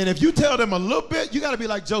 And if you tell them a little bit, you got to be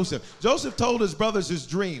like Joseph. Joseph told his brothers his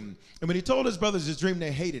dream. And when he told his brothers his dream,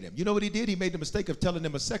 they hated him. You know what he did? He made the mistake of telling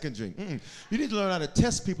them a second dream. You need to learn how to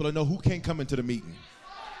test people and know who can't come into the meeting.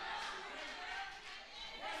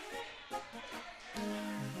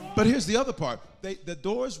 But here's the other part. The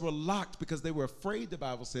doors were locked because they were afraid, the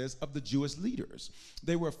Bible says, of the Jewish leaders.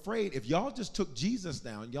 They were afraid if y'all just took Jesus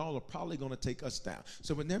down, y'all are probably going to take us down.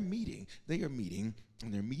 So when they're meeting,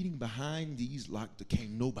 and they're meeting behind these locked,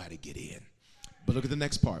 can't nobody get in. But look at the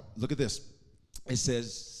next part. Look at this. It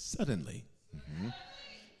says, suddenly.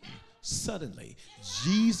 Suddenly,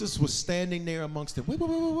 Jesus was standing there amongst them.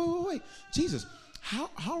 Wait. Jesus, how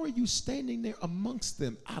are you standing there amongst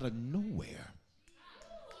them out of nowhere?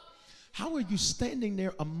 How are you standing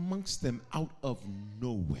there amongst them out of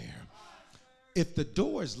nowhere? If the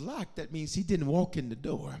door is locked, that means he didn't walk in the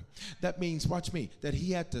door. That means, watch me, that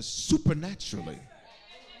he had to supernaturally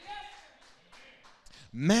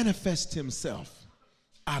manifest himself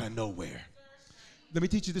out of nowhere. Let me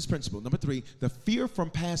teach you this principle. Number 3, the fear from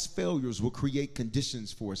past failures will create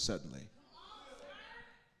conditions for us suddenly.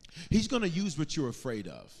 He's going to use what you're afraid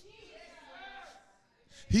of.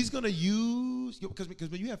 He's going to use, because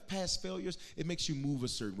when you have past failures, it makes you move a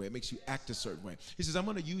certain way. It makes you act a certain way. He says, I'm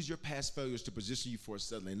going to use your past failures to position you for a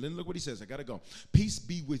suddenly. And then look what he says. I got to go. Peace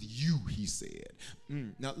be with you, he said.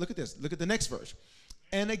 Now look at this. Look at the next verse.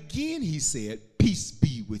 And again he said, peace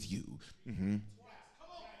be with you.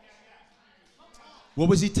 What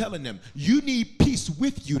was he telling them? You need peace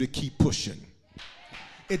with you to keep pushing.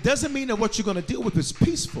 It doesn't mean that what you're going to deal with is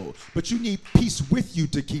peaceful, but you need peace with you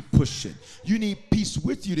to keep pushing. You need peace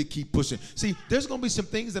with you to keep pushing. See, there's going to be some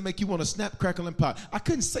things that make you want to snap, crackle, and pop. I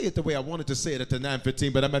couldn't say it the way I wanted to say it at the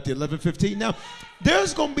 9:15, but I'm at the 11:15 now.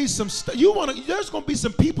 There's going to be some there's going to be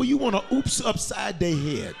some people you want to oops upside their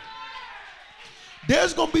head.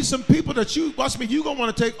 There's going to be some people that you're going to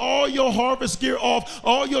want to take all your harvest gear off,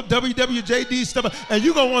 all your WWJD stuff, and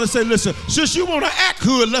you're going to want to say, listen, since you want to act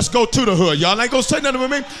hood, let's go to the hood. Y'all ain't going to say nothing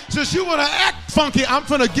with me. Since you want to act funky, I'm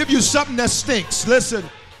going to give you something that stinks. Listen.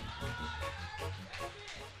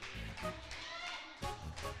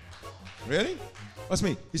 Ready? Watch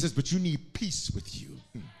me. He says, but you need peace with you.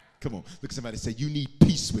 Come on. Look at somebody and say, you need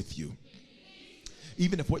peace with you.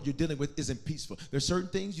 Even if what you're dealing with isn't peaceful. There's certain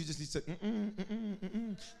things you just need to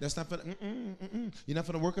say, That's not gonna, You're not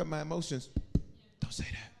going to work up my emotions. Don't say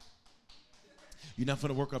that. You're not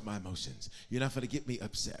going to work up my emotions. You're not going to get me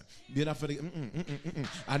upset. You're not going to,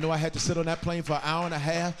 I know I had to sit on that plane for an hour and a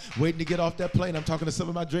half waiting to get off that plane. I'm talking to some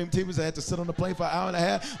of my dream teamers. I had to sit on the plane for an hour and a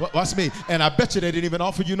half. Watch me. And I bet you they didn't even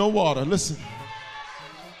offer you no water. Listen.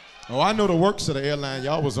 Oh, I know the works of the airline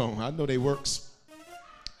y'all was on. I know they works.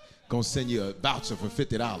 Gonna send you a voucher for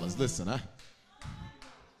 $50. Listen,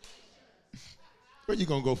 where you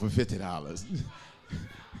gonna go for $50?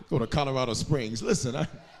 Go to Colorado Springs. Listen,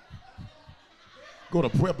 go to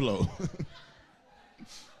Pueblo.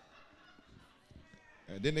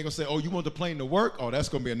 And then they're gonna say, oh, you want the plane to work? Oh, that's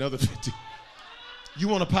gonna be another $50. You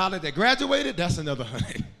want a pilot that graduated? That's another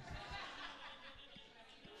 100.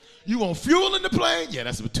 You want fuel in the plane? Yeah,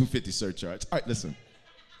 that's a 250 surcharge. All right, listen.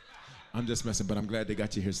 I'm just messing, but I'm glad they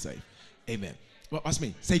got you here safe. Amen. Well, watch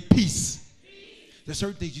me. Say peace. There's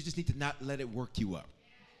certain things you just need to not let it work you up.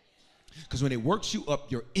 Because when it works you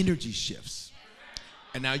up, your energy shifts.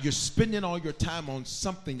 And now you're spending all your time on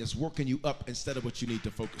something that's working you up instead of what you need to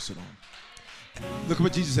focus it on. Look at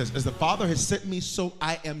what Jesus says. As the Father has sent me, so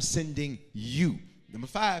I am sending you. Number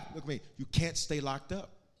 5, look at me. You can't stay locked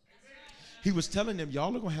up. He was telling them,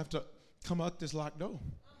 y'all are going to have to come out this locked door.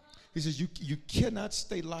 He says, you cannot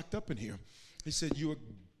stay locked up in here. He said, you're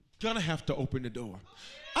going to have to open the door.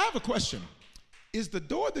 I have a question. Is the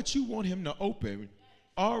door that you want him to open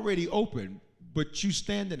already open, but you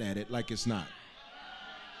standing at it like it's not?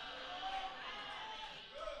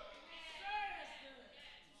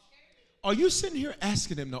 Are you sitting here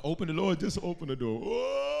asking him to open the door? Just open the door.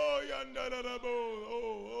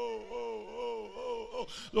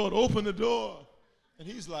 Lord, open the door. And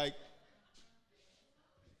he's like,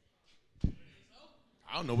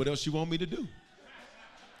 I don't know what else you want me to do.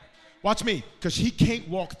 Watch me, because he can't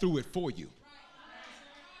walk through it for you.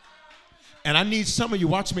 And I need some of you,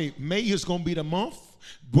 watch me, May is going to be the month,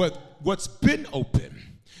 but what's been open,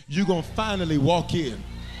 you're going to finally walk in.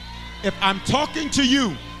 If I'm talking to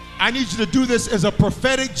you, I need you to do this as a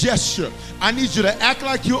prophetic gesture. I need you to act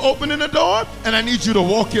like you're opening the door, and I need you to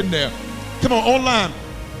walk in there. Come on, online.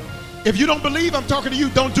 If you don't believe I'm talking to you,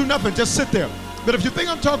 don't do nothing. Just sit there. But if you think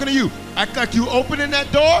I'm talking to you, act like you opening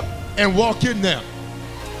that door and walk in there.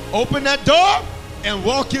 Open that door and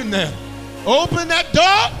walk in there. Open that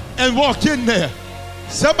door and walk in there.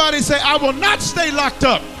 Somebody say, I will not stay locked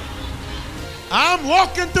up. I'm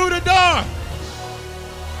walking through the door.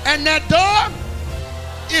 And that door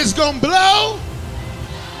is going to blow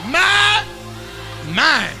my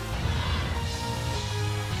mind.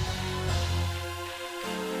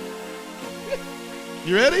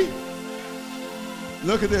 You ready?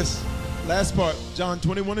 Look at this. Last part, John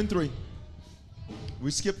 21:3. We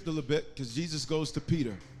skipped a little bit because Jesus goes to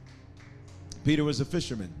Peter. Peter was a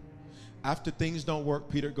fisherman. After things don't work,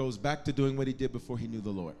 Peter goes back to doing what he did before he knew the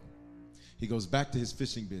Lord. He goes back to his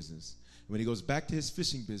fishing business. When he goes back to his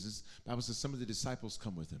fishing business, the Bible says some of the disciples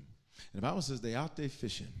come with him. And the Bible says they're out there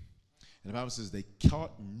fishing. And the Bible says they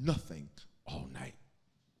caught nothing all night.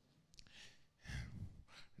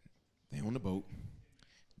 They on the boat.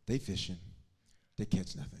 They fishing. They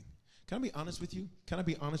catch nothing. Can I be honest with you? Can I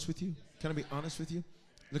be honest with you? Can I be honest with you?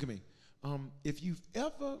 Look at me. If you've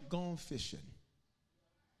ever gone fishing,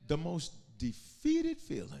 the most defeated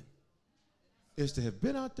feeling is to have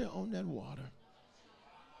been out there on that water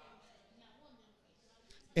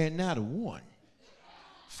and not a one.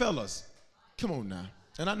 Fellas, come on now.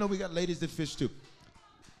 And I know we got ladies that fish too.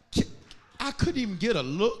 I couldn't even get a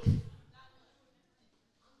look.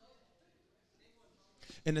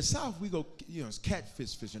 In the South, we go, it's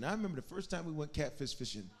catfish fishing. I remember the first time we went catfish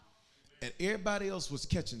fishing, and everybody else was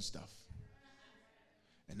catching stuff.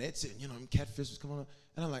 And they'd say, catfish was coming on.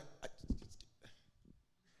 And I'm like,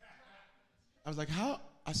 I was like, how?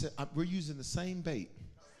 I said, we're using the same bait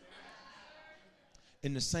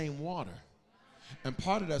in the same water. And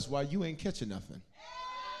part of that's why you ain't catching nothing.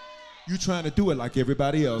 You trying to do it like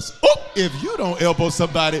everybody else. Oh, if you don't elbow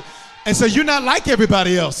somebody and say you're not like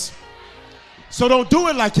everybody else, so don't do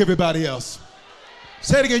it like everybody else.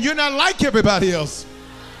 Say it again, you're not like everybody else,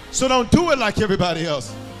 so don't do it like everybody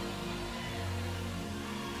else.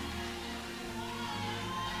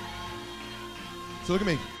 So look at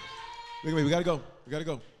me. Look at me. We got to go. We got to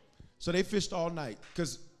go. So they fished all night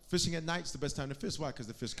because fishing at night is the best time to fish. Why? Because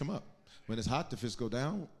the fish come up. When it's hot, the fish go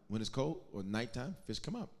down. When it's cold or nighttime, fish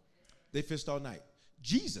come up. They fished all night.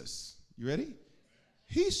 Jesus, you ready?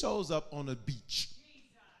 He shows up on the beach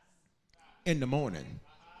in the morning.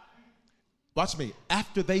 Watch me.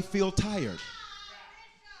 After they feel tired.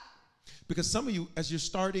 Because some of you, as you're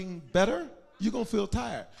starting better, you're going to feel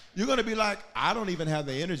tired. You're going to be like, I don't even have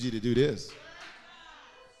the energy to do this.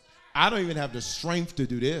 I don't even have the strength to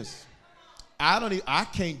do this. I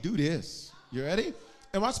can't do this. You ready?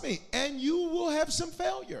 And watch me. And you will have some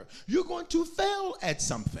failure. You're going to fail at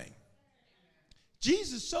something.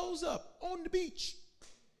 Jesus shows up on the beach.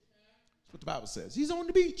 That's what the Bible says. He's on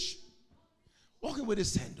the beach, walking with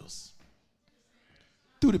his sandals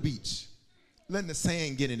through the beach, letting the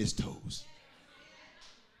sand get in his toes.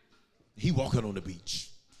 He walking on the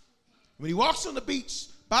beach. When he walks on the beach,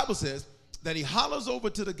 Bible says that he hollers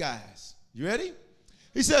over to the guys. You ready?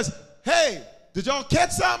 He says, hey, did y'all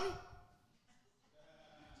catch something?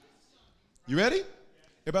 You ready?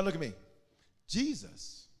 Everybody look at me.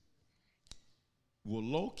 Jesus will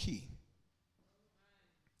low-key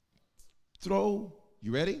You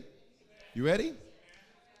ready? You ready?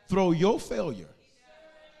 Throw your failure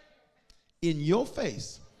in your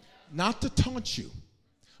face, not to taunt you,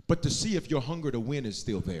 but to see if your hunger to win is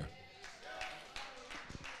still there.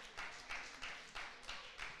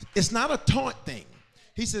 It's not a taunt thing.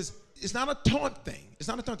 He says, it's not a taunt thing. It's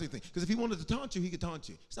not a taunting thing. Because if he wanted to taunt you, he could taunt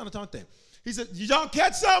you. It's not a taunt thing. He said, y'all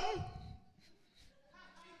catch something?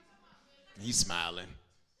 He's smiling.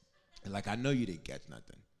 And like, I know you didn't catch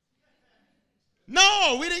nothing.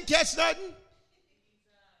 No, we didn't catch nothing.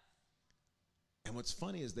 And what's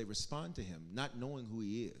funny is they respond to him not knowing who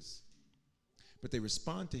he is. But they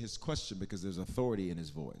respond to his question because there's authority in his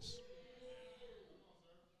voice.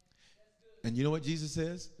 And you know what Jesus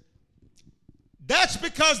says? That's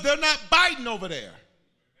because they're not biting over there.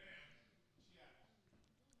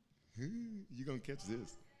 You're going to catch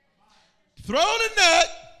this. Throw the net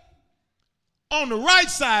on the right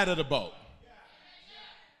side of the boat.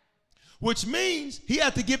 Which means he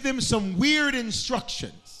had to give them some weird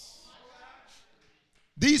instructions.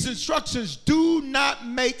 These instructions do not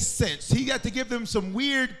make sense. He had to give them some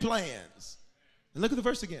weird plans. And look at the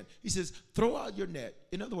verse again. He says, throw out your net.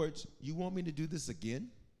 In other words, you want me to do this again?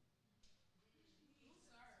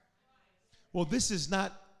 Well, this is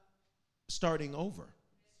not starting over.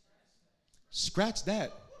 Scratch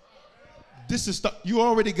that. This is you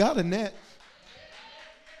already got a net.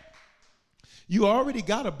 You already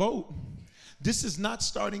got a boat. This is not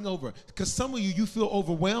starting over. Because some of you feel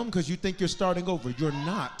overwhelmed because you think you're starting over. You're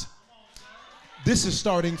not. This is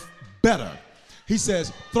starting better. He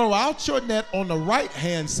says, throw out your net on the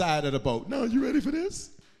right-hand side of the boat. Now, you ready for this?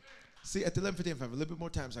 See, at the 11:15, a little bit more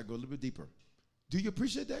time, so I go a little bit deeper. Do you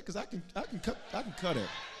appreciate that? Because I can cut it.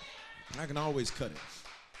 I can always cut it.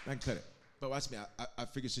 I can cut it. But watch me. I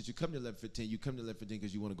figure since you come to 11:15, you come to 11:15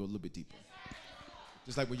 because you want to go a little bit deeper.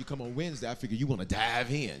 Just like when you come on Wednesday, I figure you want to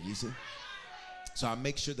dive in, you see? So I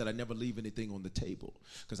make sure that I never leave anything on the table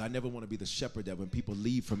because I never want to be the shepherd that when people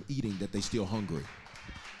leave from eating that they still hungry.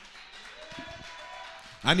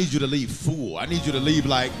 I need you to leave full. I need you to leave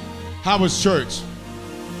like, how was church?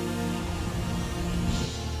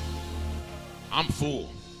 I'm full.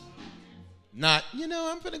 Not,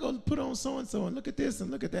 I'm finna go put on so-and-so and look at this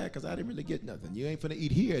and look at that because I didn't really get nothing. You ain't finna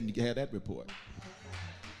eat here and you have that report.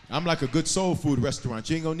 I'm like a good soul food restaurant.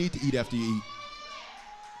 You ain't gonna need to eat after you eat.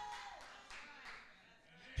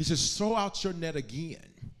 He says, throw out your net again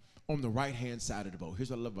on the right-hand side of the boat. Here's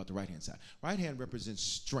what I love about the right-hand side. Right hand represents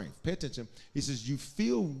strength. Pay attention. He says, you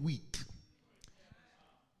feel weak,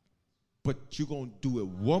 but you're gonna do it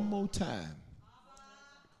one more time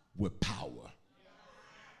with power.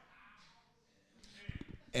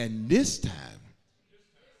 And this time,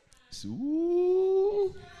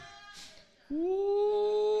 ooh,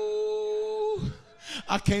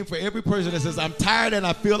 I came for every person that says, I'm tired and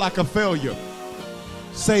I feel like a failure.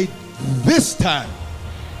 Say, this time.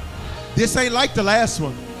 This ain't like the last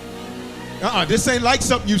one. This ain't like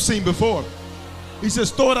something you've seen before. He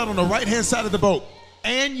says, throw it out on the right-hand side of the boat,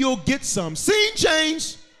 and you'll get some. Scene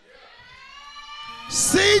change.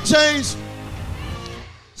 Scene change.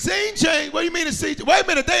 Scene change. What do you mean a scene change? Wait a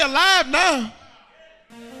minute, they alive now.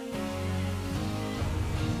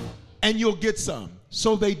 And you'll get some.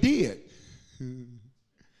 So they did.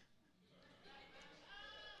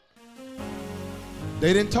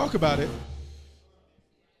 They didn't talk about it.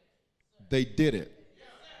 They did it.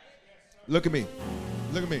 Look at me.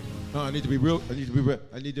 Look at me. I need to be real. I need to be real.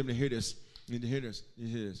 I need them to hear this. I need to hear this. You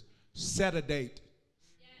hear this. Set a date.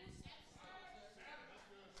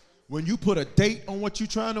 When you put a date on what you're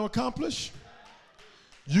trying to accomplish,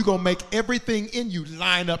 you're going to make everything in you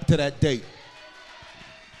line up to that date.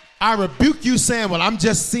 I rebuke you saying, well, I'm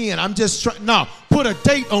just seeing, I'm just trying. No, put a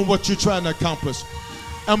date on what you're trying to accomplish.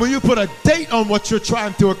 And when you put a date on what you're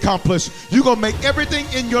trying to accomplish, you're going to make everything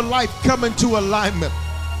in your life come into alignment.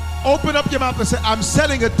 Open up your mouth and say, I'm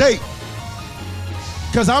setting a date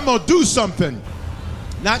because I'm going to do something,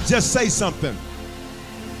 not just say something.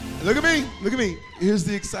 Look at me. Look at me. Here's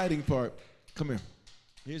the exciting part. Come here.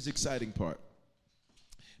 Here's the exciting part.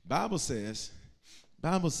 Bible says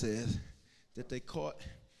that they caught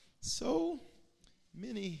so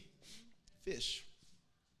many fish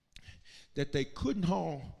that they couldn't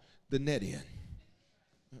haul the net in.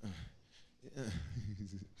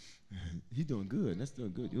 He's doing good. That's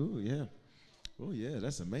doing good. Oh, yeah. Oh, yeah.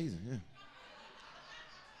 That's amazing. Yeah.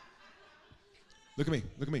 Look at me.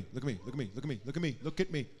 Look at me. Look at me. Look at me. Look at me. Look at me. Look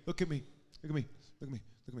at me. Look at me. Look at me. Look at me.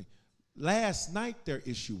 Look at me. Last night their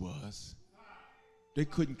issue was they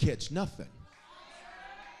couldn't catch nothing.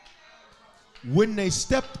 When they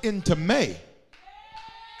stepped into May,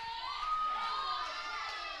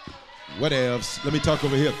 what else? Let me talk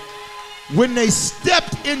over here. when they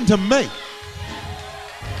stepped into May,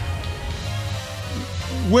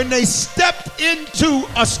 when they stepped into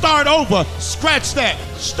a start over, scratch that,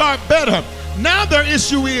 start better. Now their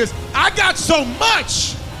issue is, I got so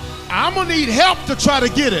much, I'm gonna need help to try to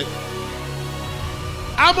get it.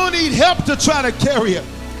 I'm gonna need help to try to carry it.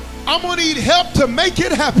 I'm gonna need help to make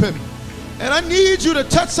it happen. And I need you to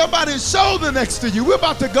touch somebody's shoulder next to you. We're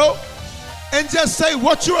about to go and just say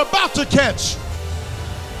what you're about to catch.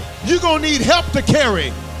 You're gonna need help to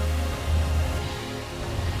carry.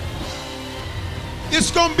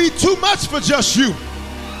 It's gonna be too much for just you.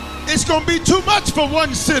 It's gonna be too much for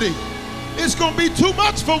one city. It's gonna be too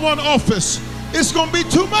much for one office. It's gonna be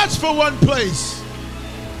too much for one place.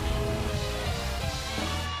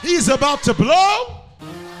 He's about to blow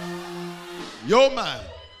your mind.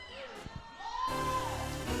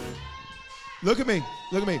 Look at me,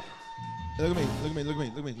 look at me, look at me, look at me, look at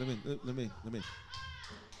me, look at me, look at me, look at me, look at me.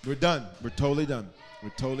 We're done, we're totally done. We're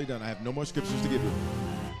totally done. I have no more scriptures to give you.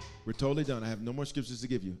 We're totally done. I have no more scriptures to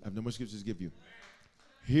give you. I have no more scriptures to give you.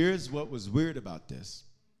 Here's what was weird about this.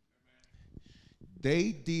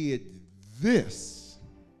 They did this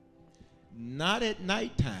not at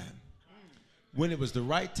nighttime when it was the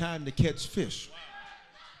right time to catch fish.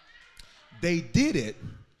 They did it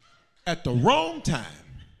at the wrong time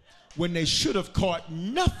when they should have caught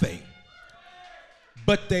nothing.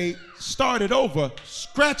 But they started over,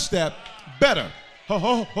 scratched that better. Ho,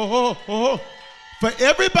 ho, ho, ho, ho, ho. For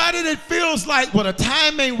everybody that feels like, well, the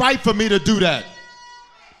time ain't right for me to do that.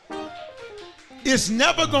 It's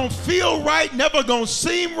never going to feel right, never going to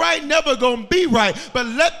seem right, never going to be right. But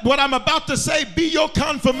let what I'm about to say be your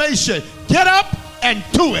confirmation. Get up and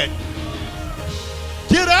do it.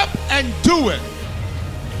 Get up and do it.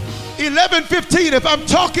 11:15, if I'm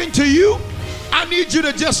talking to you, I need you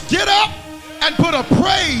to just get up and put a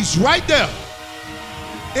praise right there.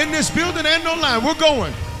 In this building and online, we're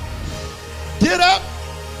going. Get up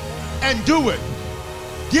and do it.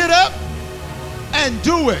 Get up and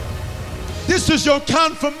do it. This is your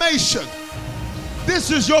confirmation.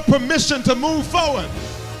 This is your permission to move forward.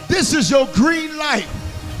 This is your green light.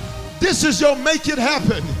 This is your make it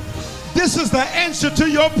happen. This is the answer to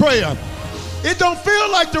your prayer. It don't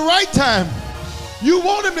feel like the right time. You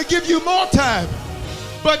want him to give you more time.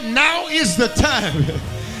 But now is the time.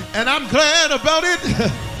 And I'm glad about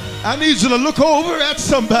it. I need you to look over at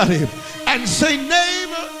somebody and say,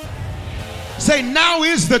 neighbor, say, now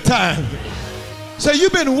is the time. Say,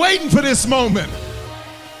 you've been waiting for this moment.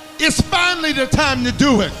 It's finally the time to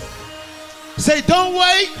do it. Say, don't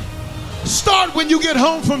wait. Start when you get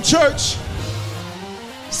home from church.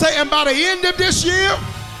 Say, and by the end of this year,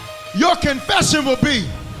 your confession will be,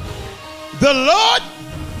 the Lord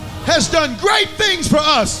has done great things for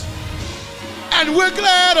us. And we're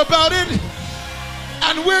glad about it.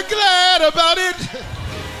 And we're glad about it.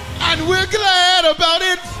 And we're glad about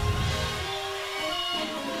it.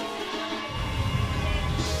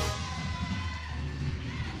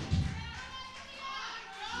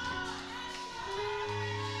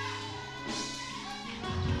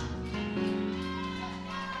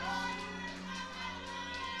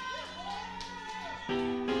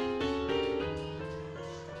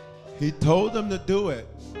 He told them to do it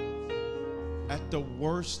at the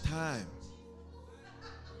worst time.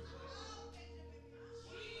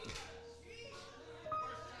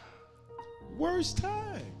 Worst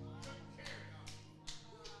time.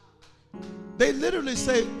 They literally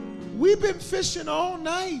say, we've been fishing all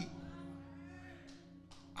night.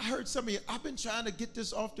 I heard some of you, I've been trying to get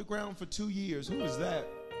this off the ground for 2 years. Who is that?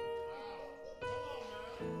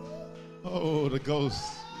 Oh, the ghost.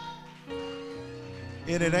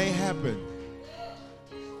 And it ain't happened.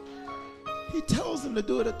 He tells them to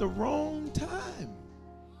do it at the wrong time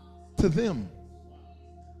to them.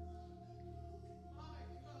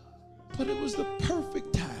 But it was the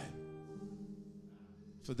perfect time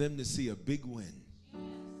for them to see a big win.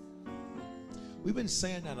 We've been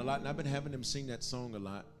saying that a lot, and I've been having them sing that song a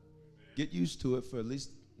lot. Get used to it for at least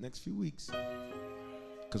next few weeks,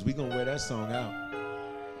 because we're going to wear that song out.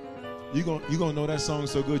 You're gonna know that song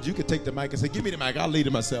so good, you could take the mic and say, give me the mic, I'll lead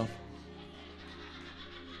it myself.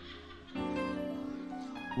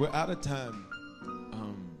 We're out of time.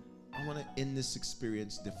 I want to end this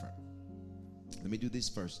experience different. Let me do this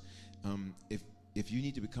first. If you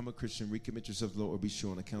need to become a Christian, recommit yourself to the Lord, or be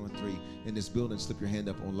sure on the count of 3 in this building, slip your hand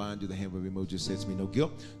up online, do the hand wave emoji, says to me, no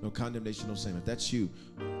guilt, no condemnation, no shame. If that's you,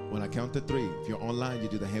 when I count to 3, if you're online, you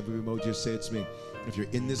do the hand wave emoji, say it to me. If you're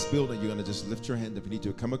in this building, you're going to just lift your hand. If you need to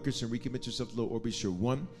become a Christian, recommit yourself to the Lord, or be sure.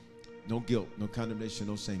 1, no guilt, no condemnation,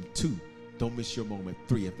 no shame. 2, don't miss your moment.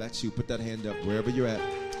 3, if that's you, put that hand up wherever you're at.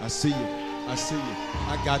 I see you. I see you.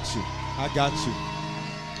 I got you. I got you.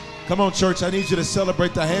 Come on, church. I need you to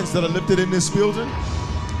celebrate the hands that are lifted in this building.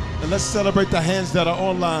 And let's celebrate the hands that are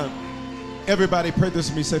online. Everybody pray this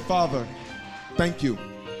with me. Say, Father, thank you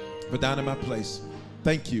for dying in my place.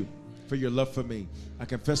 Thank you for your love for me. I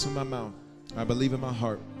confess with my mouth, I believe in my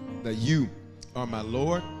heart that you are my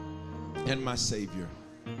Lord and my Savior.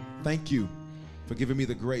 Thank you for giving me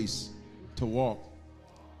the grace to walk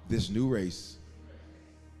this new race.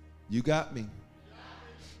 You got me.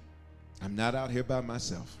 I'm not out here by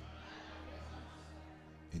myself.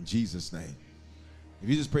 In Jesus' name. If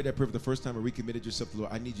you just prayed that prayer for the first time or recommitted yourself to the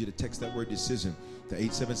Lord, I need you to text that word decision to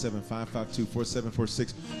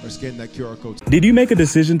 877-552-4746 or scan that QR code. Did you make a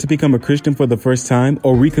decision to become a Christian for the first time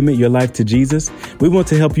or recommit your life to Jesus? We want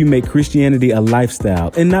to help you make Christianity a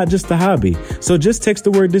lifestyle and not just a hobby. So just text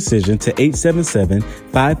the word decision to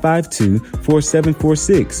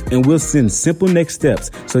 877-552-4746 and we'll send simple next steps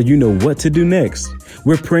so you know what to do next.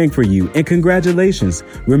 We're praying for you and congratulations.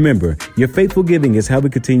 Remember, your faithful giving is how we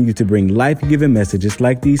continue to bring life-giving messages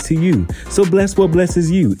like these to you. So bless what blesses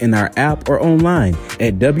you in our app or online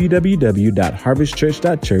at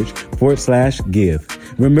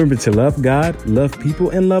www.harvestchurch.church/give. Remember to love God, love people,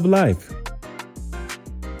 and love life.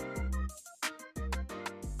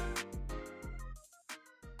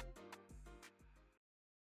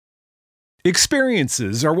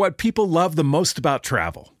 Experiences are what people love the most about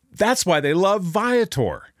travel. That's why they love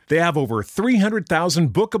Viator. They have over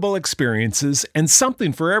 300,000 bookable experiences and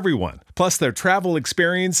something for everyone. Plus, their travel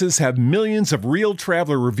experiences have millions of real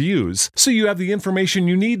traveler reviews, so you have the information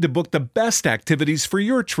you need to book the best activities for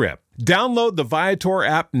your trip. Download the Viator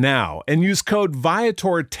app now and use code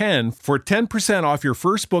Viator10 for 10% off your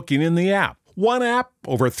first booking in the app. One app,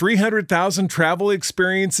 over 300,000 travel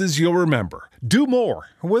experiences you'll remember. Do more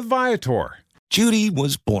with Viator. Judy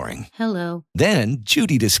was boring. Hello. Then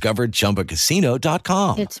Judy discovered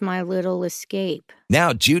ChumbaCasino.com. It's my little escape.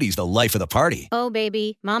 Now Judy's the life of the party. Oh,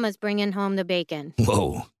 baby, mama's bringing home the bacon.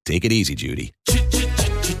 Whoa, take it easy, Judy.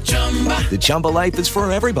 The Chumba life is for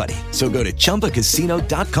everybody. So go to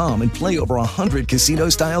ChumbaCasino.com and play over 100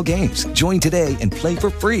 casino-style games. Join today and play for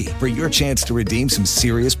free for your chance to redeem some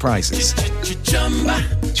serious prizes.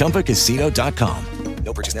 ChumbaCasino.com.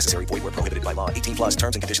 No purchase necessary. Void where prohibited by law. 18+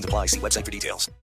 terms and conditions apply. See website for details.